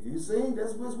me. You see?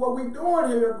 That's what we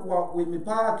doing here at the Walk With Me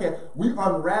podcast. We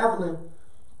unraveling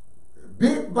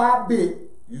bit by bit,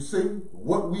 you see,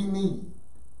 what we need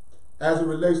as it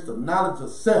relates to knowledge of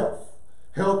self.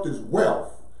 Health is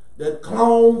wealth. That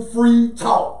clone-free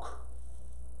talk.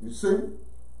 You see?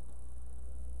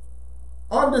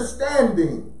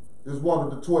 Understanding is one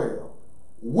of the 12.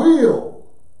 Will.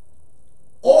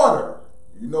 Order.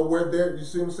 You know where there, you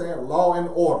see what I'm saying? Law and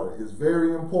order is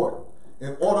very important.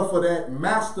 In order for that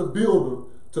master builder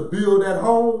to build that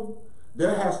home,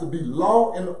 there has to be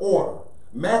law and order.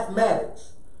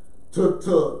 Mathematics. From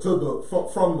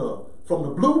the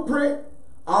blueprint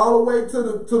all the way to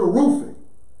the roofing.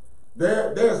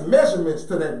 There's measurements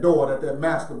to that door that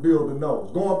master builder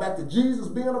knows. Going back to Jesus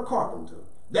being a carpenter.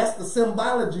 That's the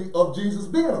symbology of Jesus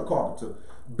being a carpenter.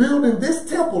 Building this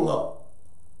temple up,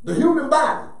 the human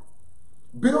body.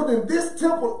 Building this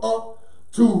temple up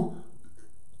to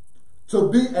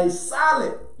be a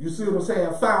solid, you see what I'm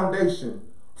saying, foundation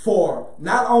for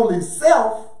not only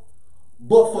self,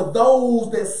 but for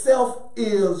those that self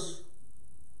is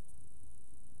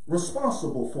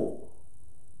responsible for.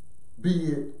 Be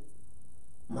it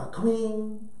my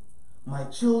queen, my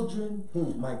children,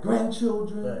 my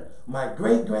grandchildren, Thanks. my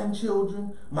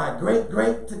great-grandchildren, my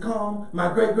great-great to come,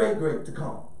 my great-great-great to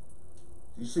come.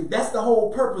 You see, that's the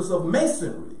whole purpose of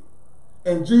masonry.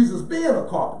 And Jesus being a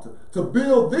carpenter, to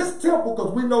build this temple,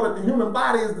 because we know that the human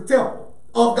body is the temple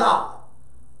of God.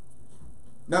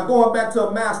 Now going back to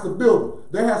a master builder,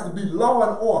 there has to be law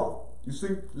and order. You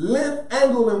see, length,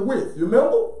 angle, and width. You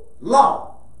remember?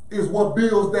 Law is what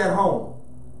builds that home.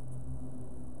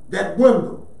 That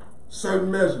window,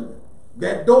 certain measurement.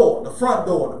 That door, the front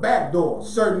door, the back door,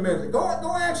 certain measurement. Go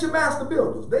ask your master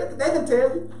builders. They can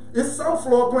tell you. It's some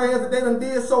floor plans that they done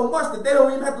did so much that they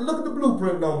don't even have to look at the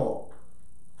blueprint no more.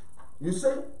 You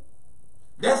see?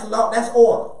 That's law, that's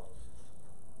order.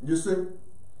 You see?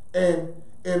 And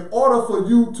in order for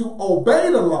you to obey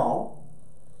the law,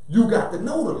 you got to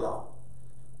know the law.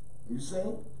 You see?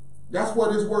 That's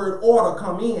where this word order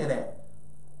come in at,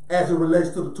 as it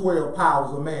relates to the 12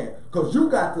 powers of man. Because you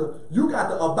got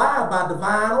to abide by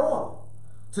divine order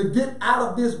to get out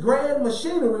of this grand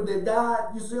machinery that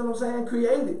God, you see what I'm saying,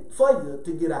 created for you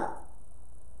to get out.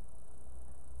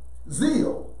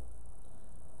 Zeal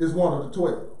is one of the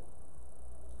 12.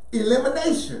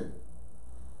 Elimination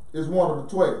is one of the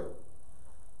 12.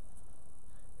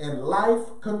 And life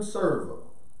conserver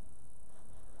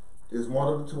is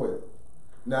one of the 12.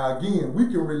 Now again, we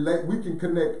can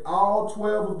connect all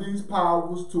 12 of these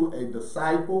powers to a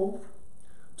disciple,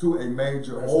 to a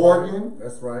major organ. Right.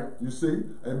 That's right. You see,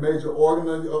 a major organ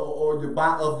of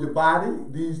your body.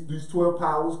 These 12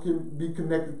 powers can be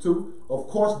connected to. Of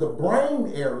course, the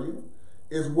brain area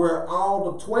is where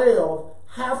all the 12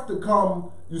 have to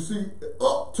come, you see,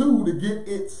 up to get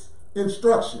its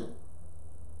instruction.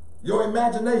 Your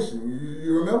imagination,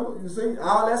 you remember? You see,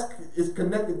 all that is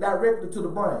connected directly to the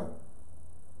brain.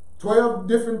 12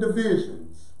 different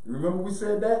divisions. You remember we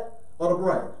said that? Of the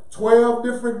brain. 12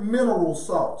 different mineral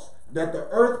salts that the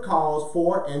earth calls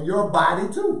for, and your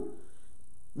body too.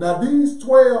 Now these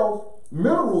 12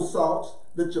 mineral salts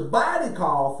that your body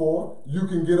calls for, you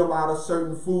can get them out of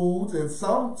certain foods, and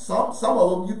some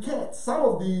of them you can't. Some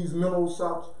of these mineral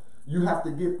salts you have to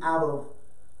get out of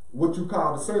what you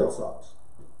call the cell salts.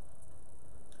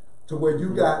 To where you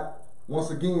got, once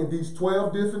again, these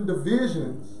 12 different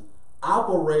divisions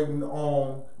operating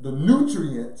on the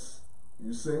nutrients,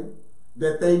 you see,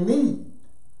 that they need.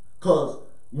 Because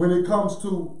when it comes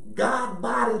to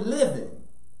God-body living,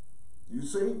 you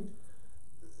see,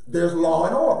 there's law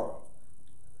and order.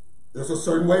 There's a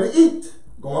certain way to eat,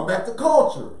 going back to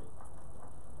culture.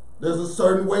 There's a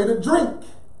certain way to drink,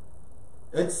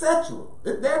 etc.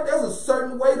 There's a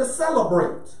certain way to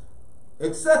celebrate,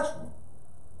 etc.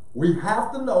 We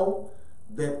have to know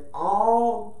that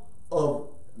all of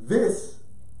this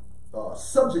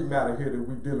subject matter here that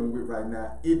we're dealing with right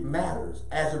now, it matters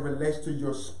as it relates to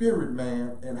your spirit,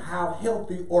 man, and how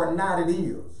healthy or not it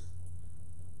is.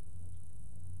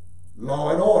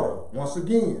 Law and order, once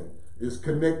again, is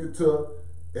connected to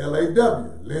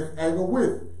LAW, length, angle,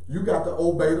 width. You got to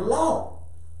obey the law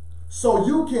so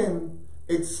you can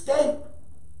escape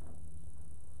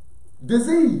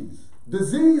disease.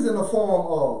 Disease in the form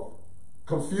of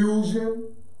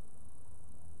confusion,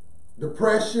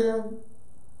 depression,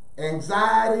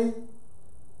 anxiety,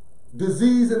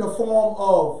 disease in the form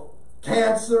of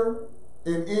cancer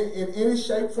in any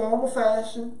shape, form, or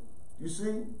fashion. You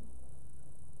see,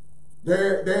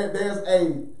 there's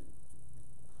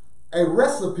a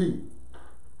recipe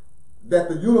that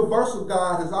the universal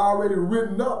God has already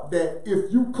written up, that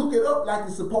if you cook it up like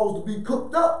it's supposed to be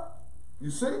cooked up,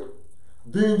 you see,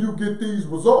 then you get these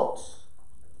results.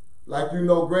 Like, you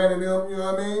know, Granny them, you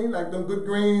know what I mean? Like them good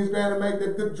greens, Granny make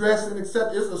that good dressing,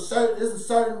 etc. It's a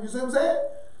certain, you see what I'm saying?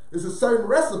 It's a certain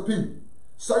recipe,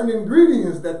 certain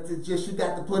ingredients that you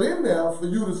got to put in there for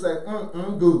you to say,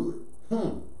 good.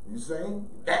 You see?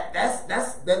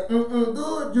 That's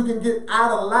good you can get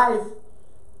out of life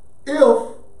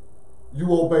if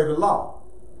you obey the law.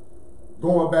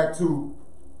 Going back to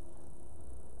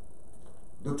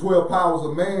the 12 powers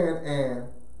of man, and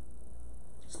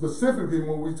specifically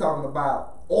when we're talking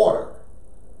about order.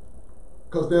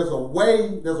 Because there's a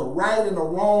way, there's a right and a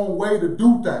wrong way to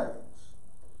do things.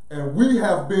 And we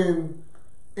have been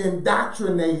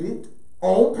indoctrinated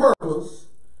on purpose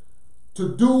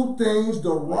to do things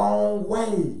the wrong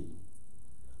way.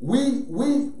 We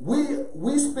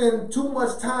spend too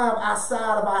much time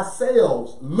outside of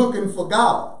ourselves looking for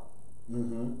God.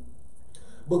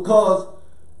 Because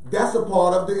that's a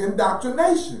part of the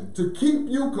indoctrination, to keep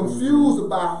you confused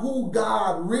about who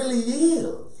God really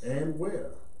is. And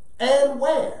where. And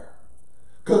where.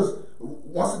 Because,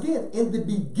 once again, in the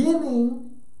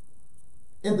beginning,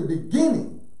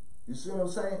 you see what I'm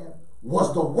saying,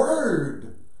 was the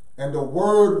Word. And the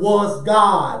Word was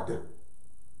God.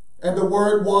 And the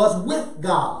Word was with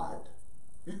God.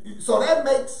 So that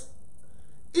makes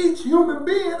each human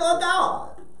being a God.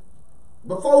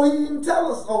 Before he even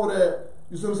tell us over there,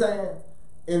 you see what I'm saying?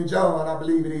 In John, I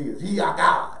believe it is. He are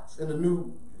gods in the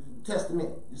New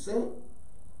Testament. You see?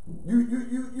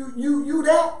 You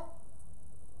that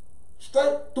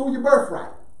straight through your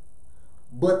birthright.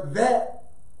 But that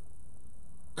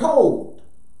code,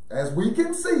 as we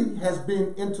can see, has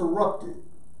been interrupted.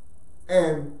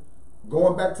 And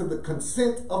going back to the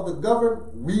consent of the governed,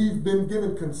 we've been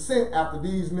given consent after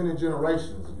these many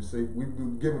generations. You see, we've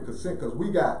been given consent because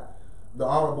we got the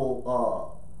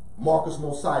Honorable Marcus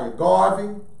Mosiah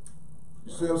Garvey.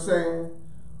 You see what I'm saying?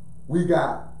 We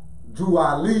got Drew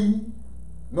Ali,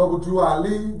 Noble Drew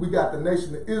Ali. We got the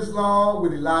Nation of Islam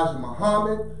with Elijah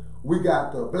Muhammad. We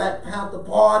got the Black Panther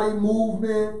Party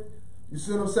movement. You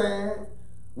see what I'm saying?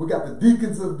 We got the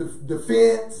Deacons of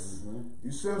Defense.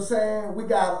 You see what I'm saying? We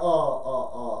got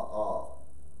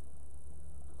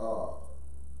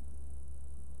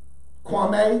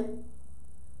Kwame.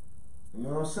 You know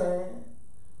what I'm saying?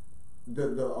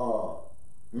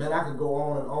 Man, I could go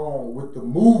on and on with the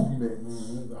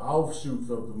movements. The offshoots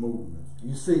of the movement.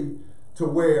 You see, to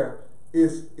where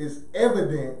it's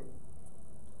evident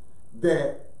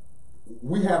that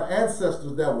we have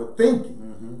ancestors that were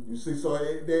thinking. You see, so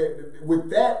with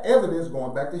that evidence,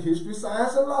 going back to history,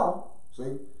 science, and law,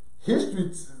 see,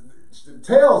 history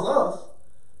tells us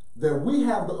that we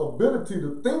have the ability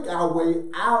to think our way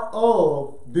out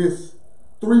of this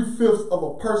 3/5 of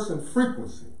a person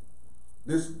frequency,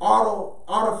 this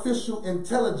artificial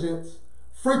intelligence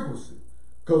frequency.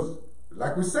 Because,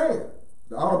 like we said,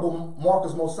 the Honorable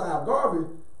Marcus Mosiah Garvey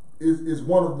is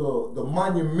one of the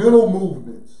monumental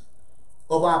movements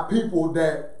of our people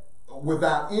that,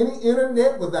 without any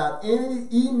internet, without any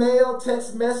email,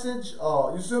 text message,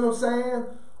 you see what I'm saying?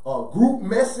 Group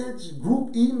message,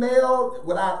 group email,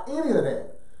 without any of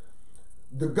that,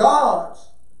 the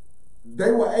gods,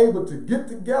 they were able to get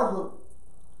together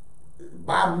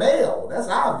by mail. That's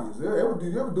obvious. They were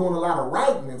doing a lot of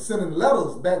writing and sending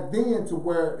letters back then, to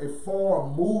where it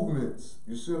formed movements,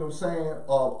 you see what I'm saying,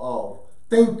 of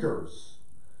thinkers.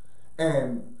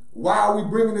 And why are we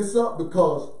bringing this up?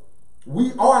 Because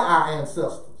we are our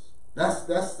ancestors. That's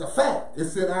the fact.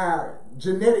 It's in our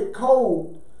genetic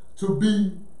code to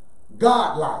be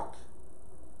godlike.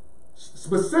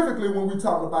 Specifically when we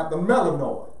talk about the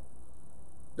melanoid.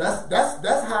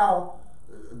 That's how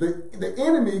the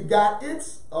enemy got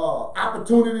its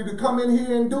opportunity to come in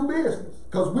here and do business.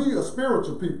 Because we are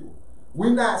spiritual people. We're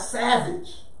not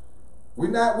savage. We're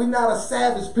not a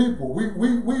savage people.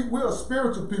 We're a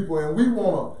spiritual people, and we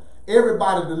want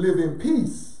everybody to live in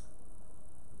peace.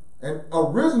 And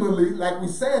originally, like we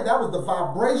said, that was the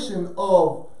vibration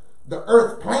of the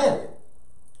Earth planet,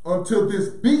 until this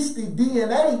beastie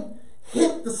DNA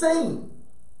hit the scene,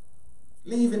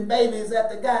 leaving babies at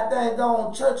the goddamn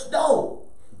gone church door.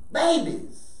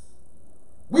 Babies.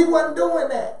 We wasn't doing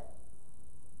that.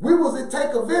 We was at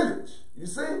Take a Village. You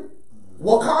see?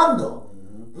 Wakanda.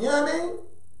 You know what I mean?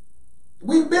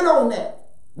 We've been on that.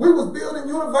 We was building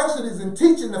universities and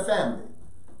teaching the family.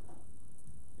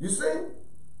 You see?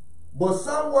 But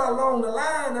somewhere along the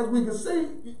line, as we can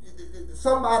see,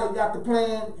 somebody got the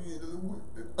plan.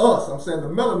 Us, I'm saying the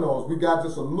melanoids, we got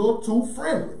just a little too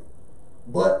friendly.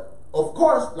 But of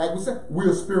course, like we said,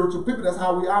 we're spiritual people. That's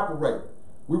how we operate.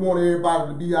 We want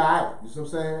everybody to be all right. You see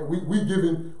what I'm saying?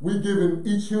 We giving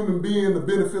each human being the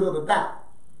benefit of the doubt.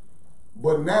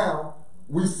 But now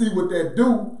we see what that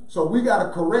do, so we got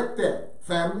to correct that,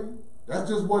 family. That's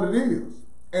just what it is.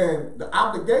 And the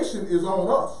obligation is on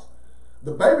us.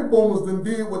 The baby boomers done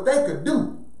did what they could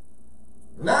do.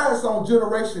 Now it's on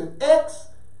Generation X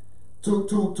to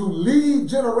lead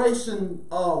Generation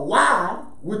Y,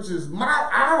 which is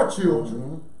our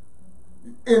children,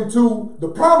 into the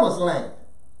promised land,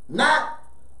 not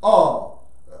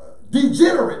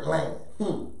degenerate land.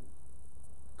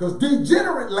 Because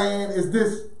degenerate land is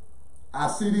this: I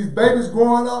see these babies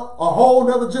growing up, a whole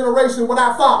nother generation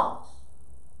without fathers.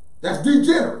 That's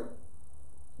degenerate.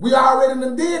 We already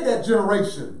done did that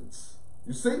generations.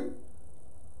 You see?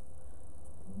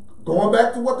 going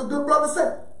back to what the good brother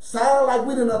said, sound like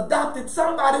we done adopted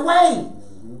somebody's ways.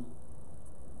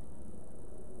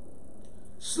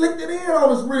 Slicked it in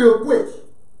on us real quick.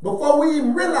 Before we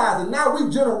even realize it, now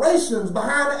we generations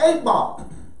behind the 8 ball.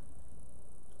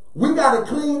 We got to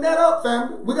clean that up,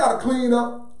 family. We got to clean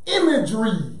up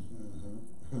imagery.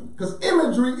 Because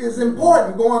imagery is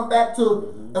important, going back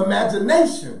to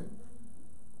imagination.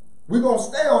 We're going to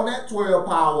stay on that 12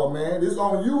 power, man. It's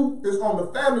on you, it's on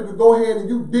the family to go ahead and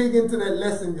you dig into that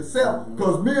lesson yourself.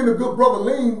 Because me and the good brother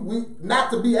Lean, we, not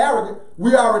to be arrogant,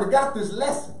 we already got this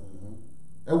lesson.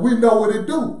 And we know what it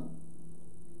do.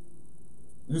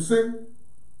 You see?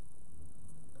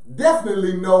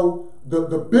 Definitely know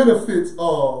the benefits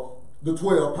of the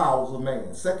 12 powers of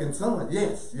man. Second son,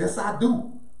 yes. Yes, I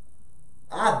do.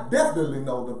 I definitely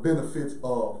know the benefits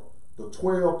of the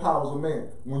 12 powers of man.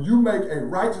 When you make a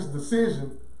righteous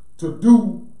decision to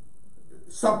do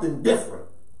something different,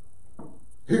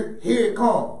 here it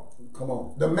comes. Come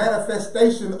on. The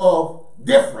manifestation of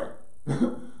different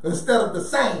instead of the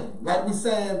same. Like we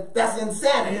saying, that's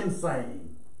insanity. Insane.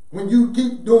 When you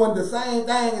keep doing the same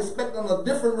thing, expecting a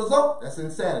different result, that's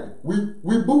insanity.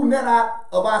 We booting that out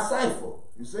of our cipher,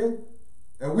 you see?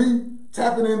 And we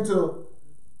tapping into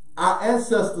our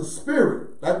ancestors'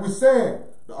 spirit. Like we saying,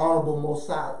 the Honorable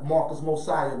Marcus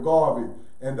Mosiah Garvey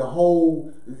and the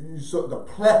whole, the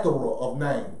plethora of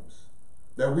names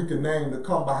that we can name to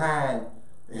come behind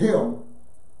him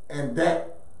and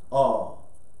that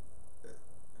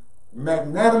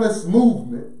magnanimous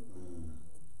movement.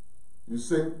 You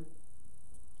see,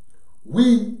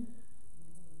 we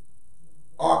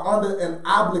are under an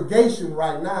obligation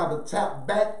right now to tap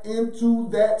back into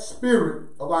that spirit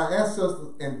of our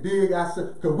ancestors and dig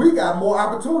ourselves. Because we got more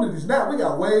opportunities now. We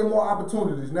got way more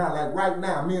opportunities now. Like right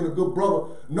now, me and a good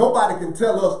brother, nobody can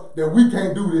tell us that we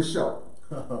can't do this show.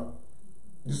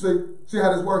 You see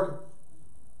how this working?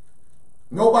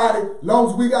 Nobody,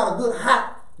 long as we got a good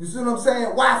hot, you see what I'm saying,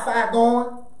 Wi-Fi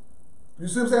going. You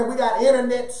see what I'm saying? We got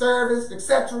internet service,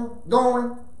 etc.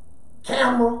 going,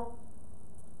 camera,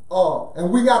 and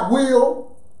we got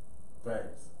will.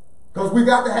 Facts. Because we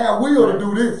got to have will to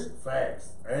do this. Facts.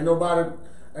 Ain't nobody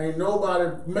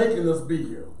making us be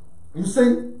here. You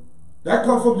see? That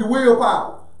comes from your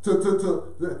willpower.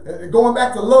 Going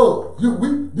back to love.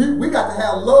 We got to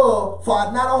have love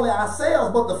for not only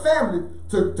ourselves but the family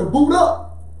to boot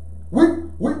up.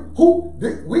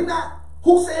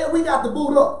 Who said we got to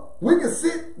boot up? We can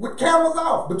sit with cameras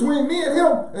off between me and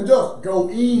him and just go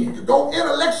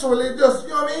intellectually, just, you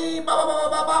know what I mean? Bow, bow,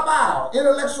 bow, bow, bow.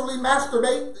 Intellectually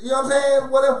masturbate, you know what I'm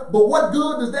saying? Whatever. But what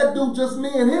good does that do just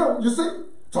me and him, you see?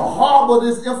 To harbor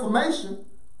this information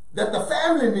that the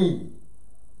family needs.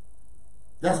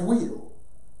 That's will.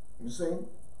 You see?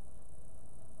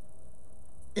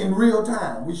 In real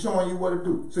time, we showing you what to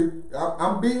do. See,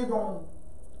 I'm big on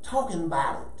talking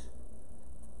about it.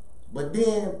 But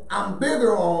then I'm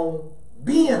bigger on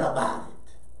being about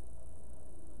it.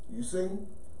 You see?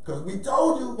 Because we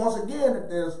told you once again that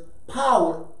there's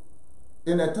power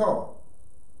in that tongue.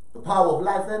 The power of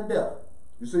life and death.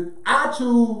 You see? I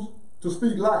choose to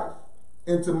speak life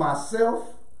into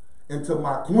myself, into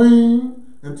my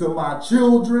queen, into my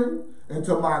children,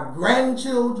 into my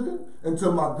grandchildren,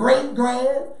 into my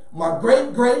great-grand, my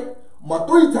great-great, my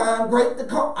 3-time great to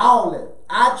come, all that.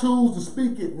 I choose to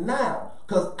speak it now.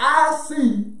 Because I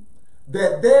see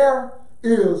that there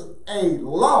is a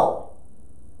law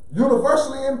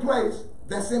universally in place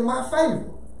that's in my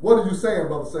favor. What are you saying,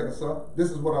 Brother Second Son?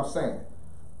 This is what I'm saying.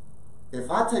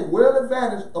 If I take well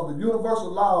advantage of the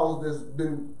universal laws that's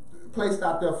been placed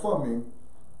out there for me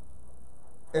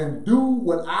and do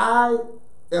what I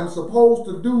am supposed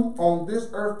to do on this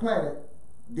earth planet,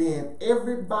 then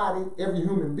everybody, every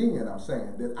human being, I'm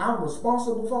saying, that I'm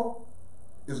responsible for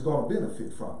is going to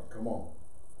benefit from it. Come on.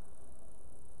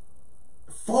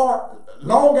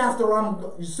 Long after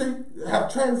you see,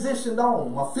 have transitioned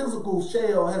on, my physical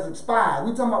shell has expired.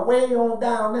 We talking about way on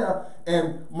down there,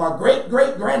 and my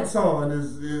great-great-grandson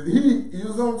you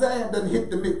know what I'm saying, doesn't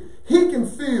hit the mid. He can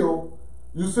feel,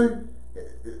 you see,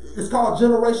 it's called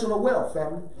generational wealth,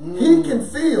 family. He can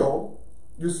feel,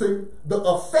 you see, the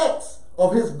effects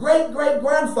of his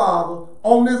great-great-grandfather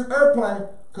on this earth plane,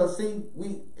 because see,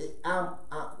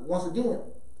 once again,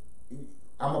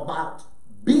 I'm about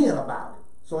being about it.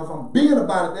 So if I'm being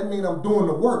about it, that means I'm doing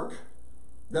the work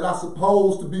that I'm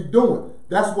supposed to be doing.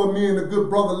 That's what me and the good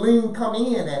brother Lean come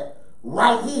in at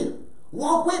right here.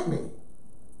 Walk with me.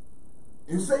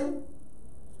 You see?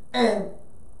 And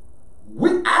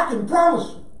I can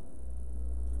promise you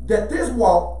that this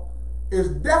walk is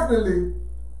definitely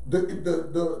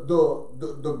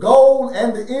the goal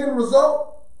and the end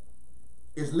result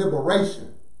is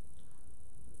liberation.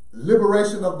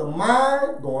 Liberation of the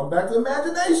mind, going back to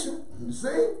imagination, you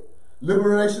see?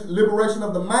 Liberation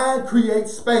of the mind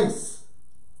creates space.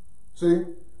 See?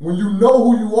 When you know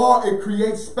who you are, it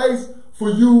creates space for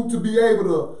you to be able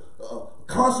to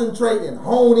concentrate and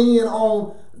hone in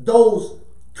on those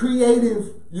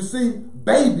creative, you see,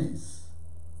 babies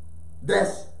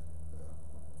that's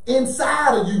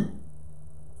inside of you.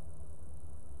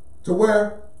 To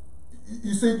where,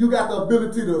 you see, you got the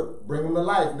ability to bring them to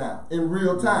life now in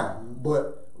real time.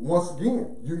 But once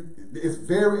again, it's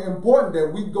very important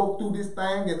that we go through this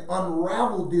thing and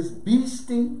unravel this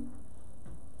beastie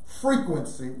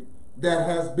frequency that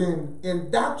has been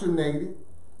indoctrinated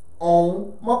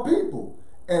on my people.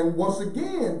 And once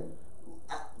again,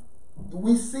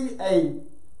 we see a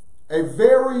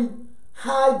very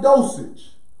high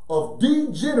dosage of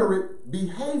degenerate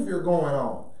behavior going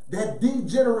on. That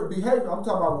degenerate behavior, I'm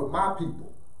talking about with my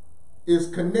people, is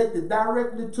connected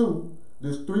directly to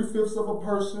this 3/5 of a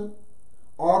person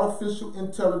artificial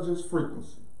intelligence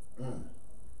frequency.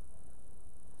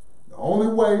 The only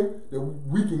way that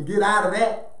we can get out of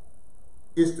that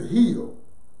is to heal.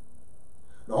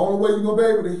 The only way you're going to be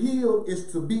able to heal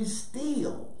is to be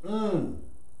still.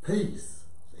 Peace.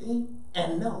 See?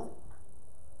 And know.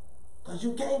 Because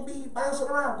you can't be bouncing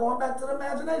around, going back to the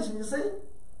imagination, you see?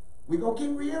 We're going to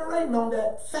keep reiterating on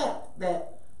that fact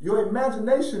that your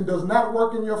imagination does not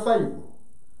work in your favor.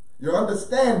 Your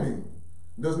understanding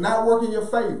does not work in your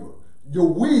favor. Your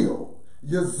will,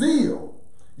 your zeal,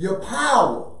 your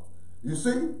power, you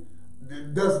see,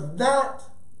 does not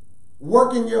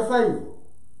work in your favor.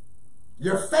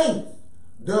 Your faith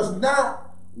does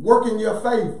not work in your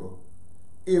favor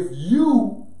if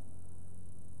you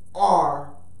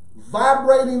are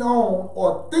vibrating on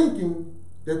or thinking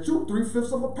that you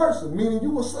 3/5 of a person, meaning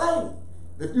you a slave.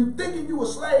 If you thinking you a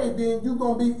slave, then you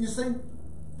gonna be, you see,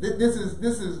 this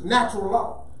is natural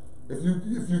law. If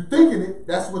you thinking it,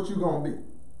 that's what you're gonna be.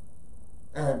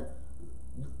 And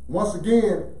once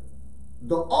again,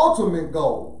 the ultimate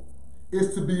goal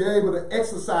is to be able to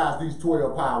exercise these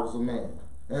 12 powers of man.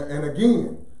 And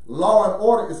again, law and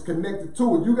order is connected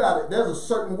to it. You got it. There's a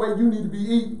certain way you need to be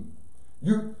eating.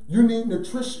 You need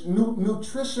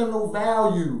nutritional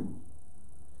value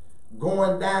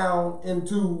going down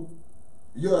into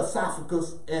your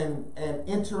esophagus and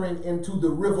entering into the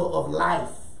river of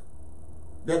life.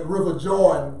 That river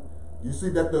Jordan, you see,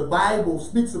 that the Bible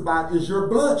speaks about is your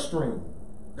bloodstream.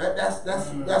 That's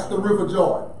the river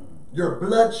Jordan. Your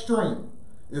bloodstream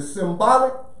is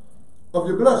symbolic of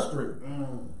your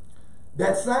bloodstream.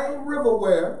 That same river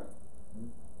where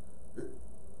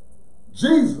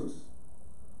Jesus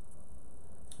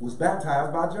was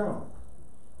baptized by John.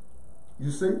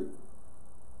 You see?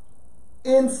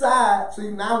 Inside,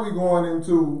 see, now we're going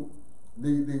into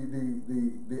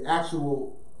the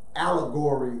actual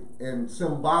allegory and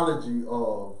symbology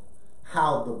of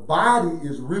how the body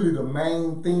is really the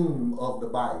main theme of the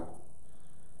Bible.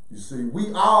 You see,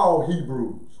 we all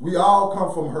Hebrews. We all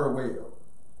come from her well.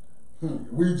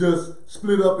 We just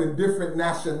split up in different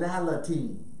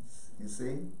nationalities. You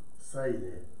see? Say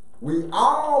that. We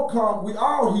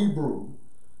all Hebrew,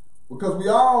 because we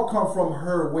all come from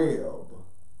her web.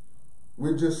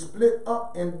 We're just split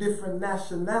up in different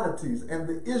nationalities. And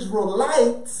the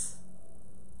Israelites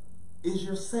is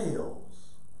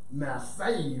yourselves. Now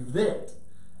save that.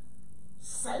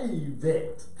 Save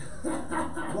that.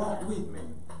 Walk with me.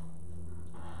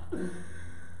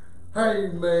 Hey,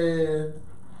 man.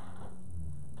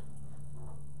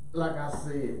 Like I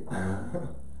said,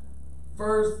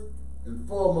 first and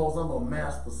foremost, I'm a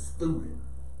master student.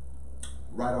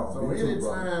 Right on. So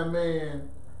anytime, man,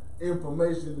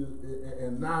 information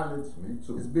and knowledge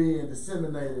is being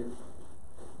disseminated,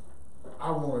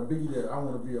 I want to be there. I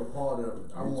want to be a part of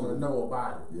it. I want to know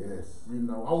about it. Yes. You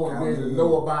know, I want to be able to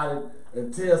know about it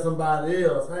and tell somebody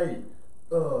else, hey,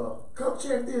 come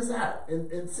check this out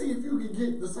and see if you can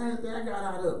get the same thing I got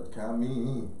out of it. Count me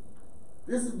in.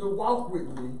 This is the Walk With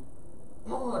Me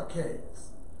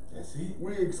podcast. That's it.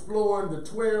 We're exploring the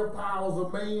 12 powers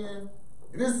of man.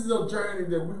 This is a journey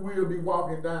that we will be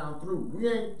walking down through. We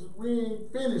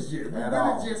ain't finished yet. We're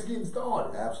really just getting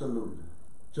started. Absolutely.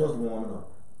 Just warming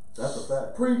up. That's a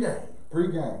fact. Pre-game.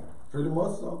 Pre-game. Pretty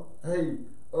much so. Hey,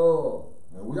 y'all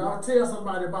tell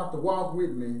somebody about the Walk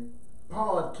With Me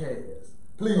podcast.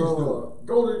 Please do.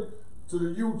 Go to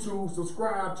the YouTube,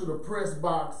 subscribe to the press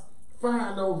box,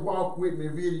 find those Walk With Me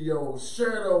videos,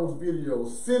 share those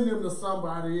videos, send them to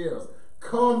somebody else,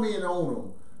 comment on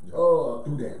them.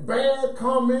 Do that. Bad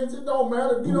comments, it don't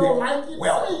matter. If you don't like it,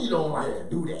 say you don't like it.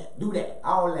 Do that. Do that.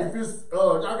 All that. If it's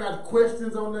y'all got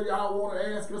questions on there y'all want to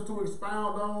ask us to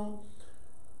expound on,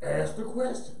 Ask the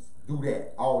questions. Do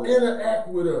that. All that. Interact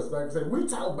with us. Like I said, we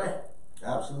talk back.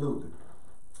 Absolutely.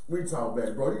 We talk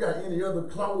back, bro. You got any other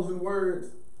closing words?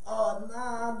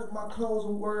 My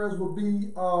closing words would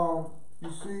be,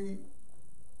 you see,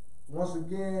 once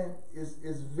again,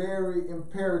 it's very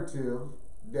imperative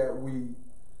that we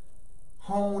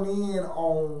hone in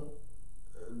on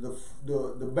the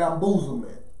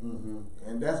bamboozlement.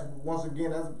 And that's, once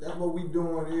again, that's what we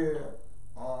doing here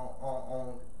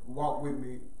on Walk With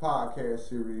Me podcast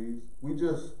series. We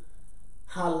just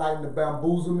highlighting the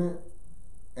bamboozlement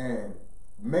and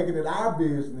making it our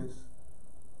business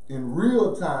in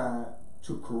real time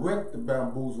to correct the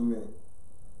bamboozlement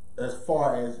as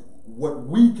far as what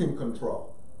we can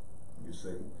control, you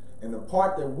see. And the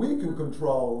part that we can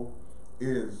control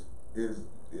is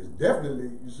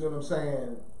definitely, you see what I'm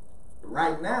saying,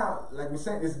 right now, like we're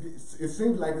saying, it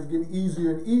seems like it's getting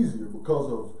easier and easier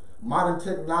because of modern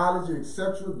technology,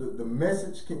 etc. The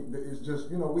message is just,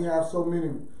 you know, we have so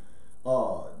many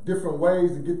different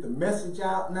ways to get the message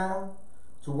out now,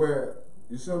 to where,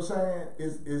 you see what I'm saying,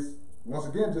 it's once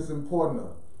again just important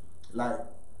to, like,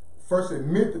 first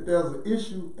admit that there's an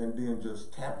issue and then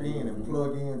just tap in and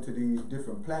plug into these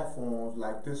different platforms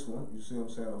like this one, you see what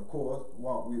I'm saying, of course,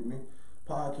 Walk With Me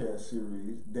podcast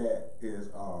series that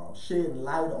is shedding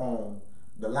light on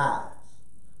the lies.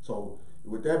 So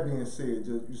with that being said,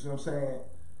 just, you see what I'm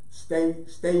saying,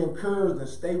 stay encouraged and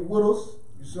stay with us,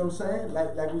 you see what I'm saying,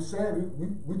 like we said,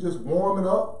 we just warming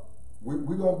up. We're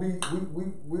gonna be,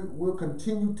 we'll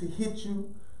continue to hit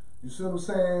you, you see what I'm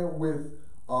saying, with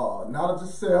knowledge of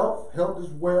self, health is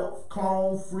wealth,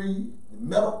 clone free,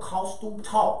 Metacostal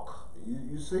talk,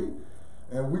 you see,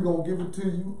 and we're gonna give it to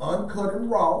you uncut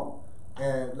and raw.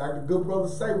 And like the good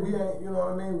brothers say, we ain't, you know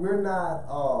what I mean, we're not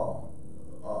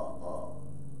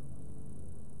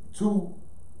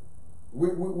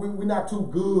we're not too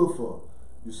good for,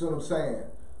 you see what I'm saying,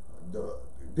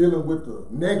 dealing with the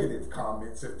negative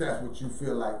comments, if that's what you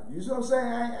feel like. You see what I'm saying?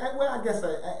 I guess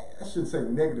I shouldn't say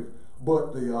negative,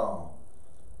 but the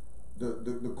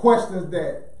questions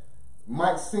that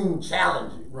might seem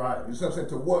challenging. Right. You see what I'm saying?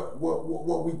 To what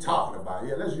we talking about.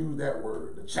 Yeah, let's use that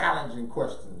word. The challenging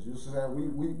questions. You see what I'm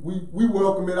saying? We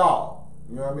welcome it all.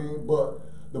 You know what I mean? But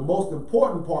the most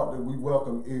important part that we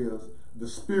welcome is the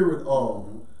spirit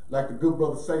of, like the good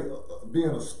brothers say, being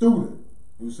a student.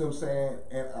 You see what I'm saying?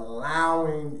 And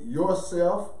allowing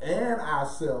yourself and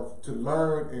ourselves to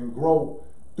learn and grow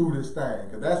through this thing.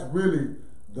 Because that's really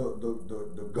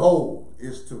the goal,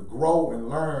 is to grow and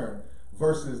learn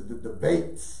versus the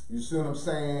debates. You see what I'm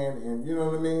saying? And you know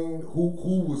what I mean?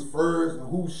 Who was first and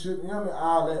who shouldn't, you know what I mean?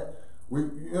 All that.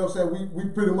 You know what I'm saying? We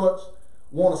pretty much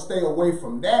want to stay away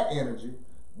from that energy,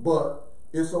 but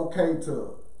it's okay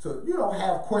to you know,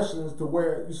 have questions to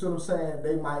where, you see what I'm saying,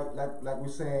 they might, like we're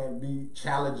saying, be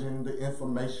challenging the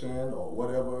information or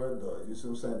whatever, you see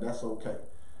what I'm saying, that's okay.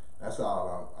 That's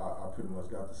all I pretty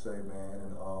much got to say, man.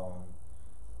 And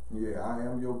yeah, I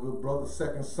am your good brother,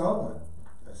 second son,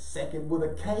 a second with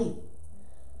a K,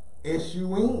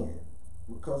 S-U-N,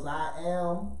 because I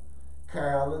am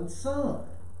Carolyn's son.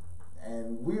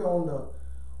 And we on the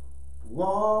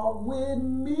Walk With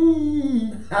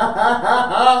Me.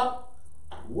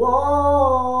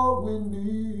 Walk With Me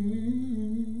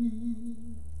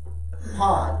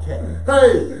podcast.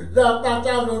 Hey, y'all thought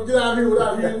y'all was gonna get out here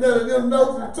without hearing none of them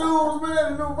notes and tunes,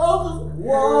 man, and them vocals?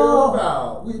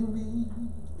 Walk With Me.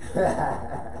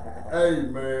 Hey,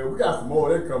 man, we got some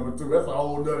more of that coming too. That's a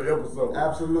whole nother episode.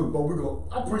 Absolutely. But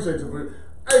I appreciate you for it.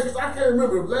 Hey, cause I can't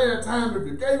remember the last time if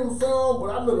you gave them some, but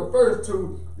I know the first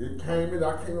two, it came in.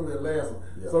 I can't remember that last one.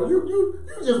 Yeah. So you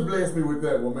just blessed me with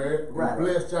that one, man. Right.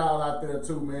 Blessed y'all out there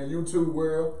too, man. YouTube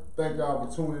world, thank y'all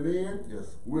for tuning in.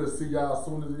 Yes. We'll see y'all as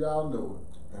soon as y'all know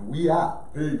it. And we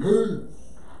out. Peace. Peace.